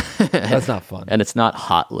 Yeah. That's not fun. And it's not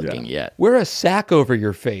hot looking yet. Wear a sack over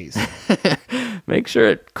your face. Make sure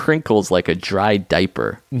it crinkles like a dry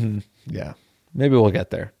diaper. Yeah. Maybe we'll get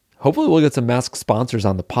there. Hopefully we'll get some mask sponsors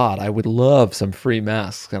on the pod. I would love some free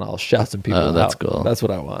masks and I'll shout some people out. That's cool. That's what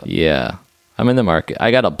I want. Yeah. I'm in the market. I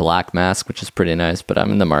got a black mask, which is pretty nice, but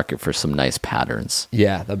I'm in the market for some nice patterns.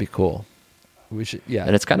 Yeah, that'd be cool. We should, yeah.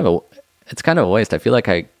 And it's kind of a waste. I feel like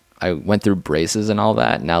I went through braces and all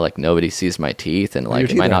that. And now like nobody sees my teeth and like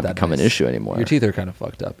it might not become an issue anymore. Your teeth are kind of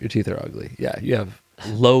fucked up. Your teeth are ugly. Yeah, you have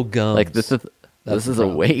low gums. Like this is a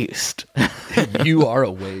waste. You are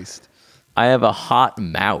a waste. I have a hot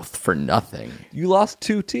mouth for nothing. You lost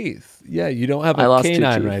 2 teeth. Yeah, you don't have I a lost 2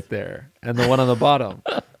 canine teeth. right there, and the one on the bottom.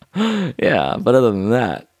 Yeah, but other than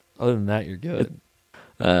that, You're good.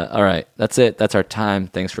 all right, that's it. That's our time.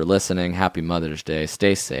 Thanks for listening. Happy Mother's Day.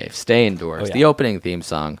 Stay safe. Stay indoors. Oh, yeah. The opening theme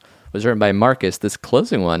song was written by Marcus. This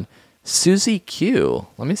closing one, Susie Q.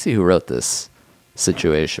 Let me see who wrote this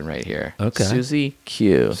situation right here. Okay. Susie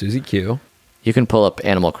Q. Susie Q. You can pull up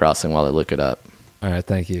Animal Crossing while I look it up. All right,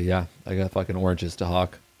 thank you. Yeah, I got fucking oranges to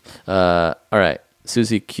hawk. All right.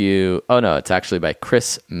 Susie Q. Oh, no, it's actually by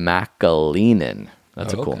Chris McAleenan.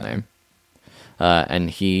 That's a cool okay. name.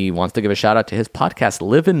 And he wants to give a shout out to his podcast,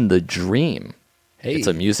 Livin' the Dream. Hey. It's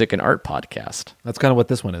a music and art podcast. That's kind of what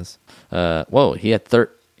this one is. Whoa, he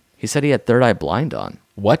said he had Third Eye Blind on.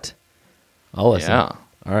 What? I'll listen. Yeah.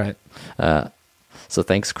 All right. So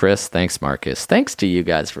thanks, Chris. Thanks, Marcus. Thanks to you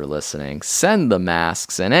guys for listening. Send the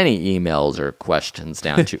masks and any emails or questions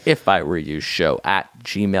down to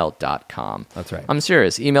ifiwereyoushow@gmail.com. That's right. I'm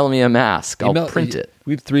serious. Email me a mask. I'll print it.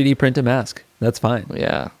 We'd 3D print a mask. That's fine.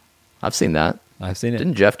 Yeah. I've seen that. I've seen it.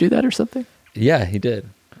 Didn't Jeff do that or something? Yeah, he did.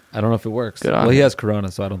 I don't know if it works. Good on Well, he him. has corona,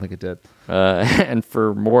 so I don't think it did. And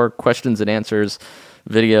for more questions and answers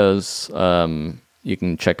videos, you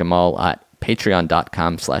can check them all at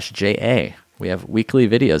patreon.com/JA. We have weekly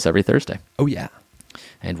videos every Thursday. Oh, yeah.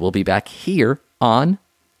 And we'll be back here on,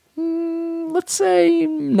 let's say,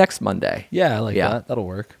 next Monday. Yeah, I like that. That'll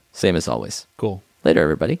work. Same as always. Cool. Later,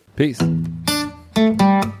 everybody. Peace.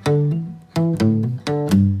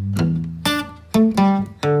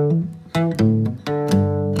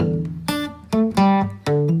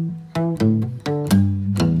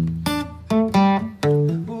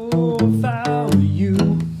 Oh, if I were you.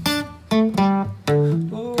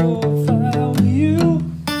 Oh, if I were you.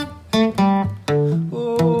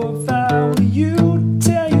 Oh, if I were you.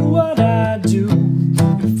 Tell you what I'd do.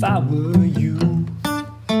 If I were you,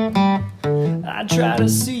 I'd try to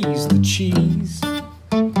seize the cheese.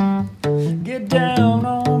 Get down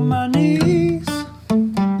on my knees.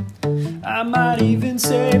 I might even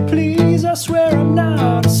say, please, I swear I'm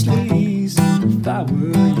not a sleaze. If I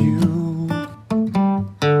were you.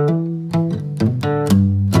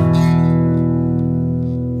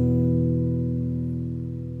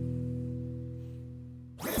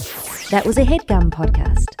 That was a headgum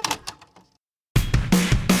podcast.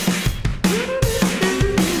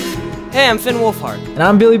 Hey, I'm Finn Wolfhard. And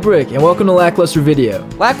I'm Billy Brick, and welcome to Lackluster Video.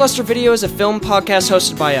 Lackluster Video is a film podcast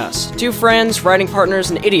hosted by us, two friends, writing partners,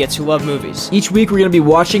 and idiots who love movies. Each week we're going to be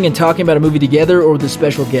watching and talking about a movie together or with a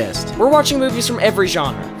special guest. We're watching movies from every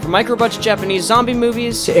genre, from micro-budget Japanese zombie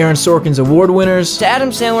movies To Aaron Sorkin's award winners. to Adam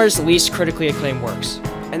Sandler's least critically acclaimed works.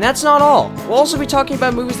 And that's not all. We'll also be talking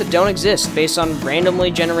about movies that don't exist based on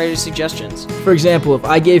randomly generated suggestions. For example, if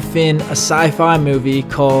I gave Finn a sci-fi movie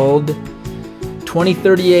called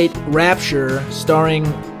 2038 Rapture, starring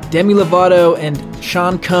Demi Lovato and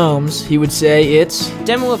Sean Combs, he would say it's...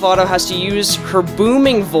 Demi Lovato has to use her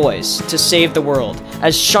booming voice to save the world,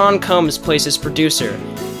 as Sean Combs plays his producer.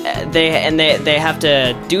 They have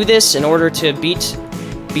to do this in order to beat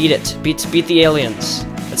the aliens.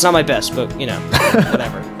 It's not my best, but,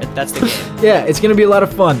 whatever. That's the game. Yeah, it's going to be a lot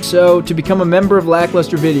of fun. So, to become a member of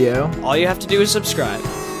Lackluster Video... All you have to do is subscribe.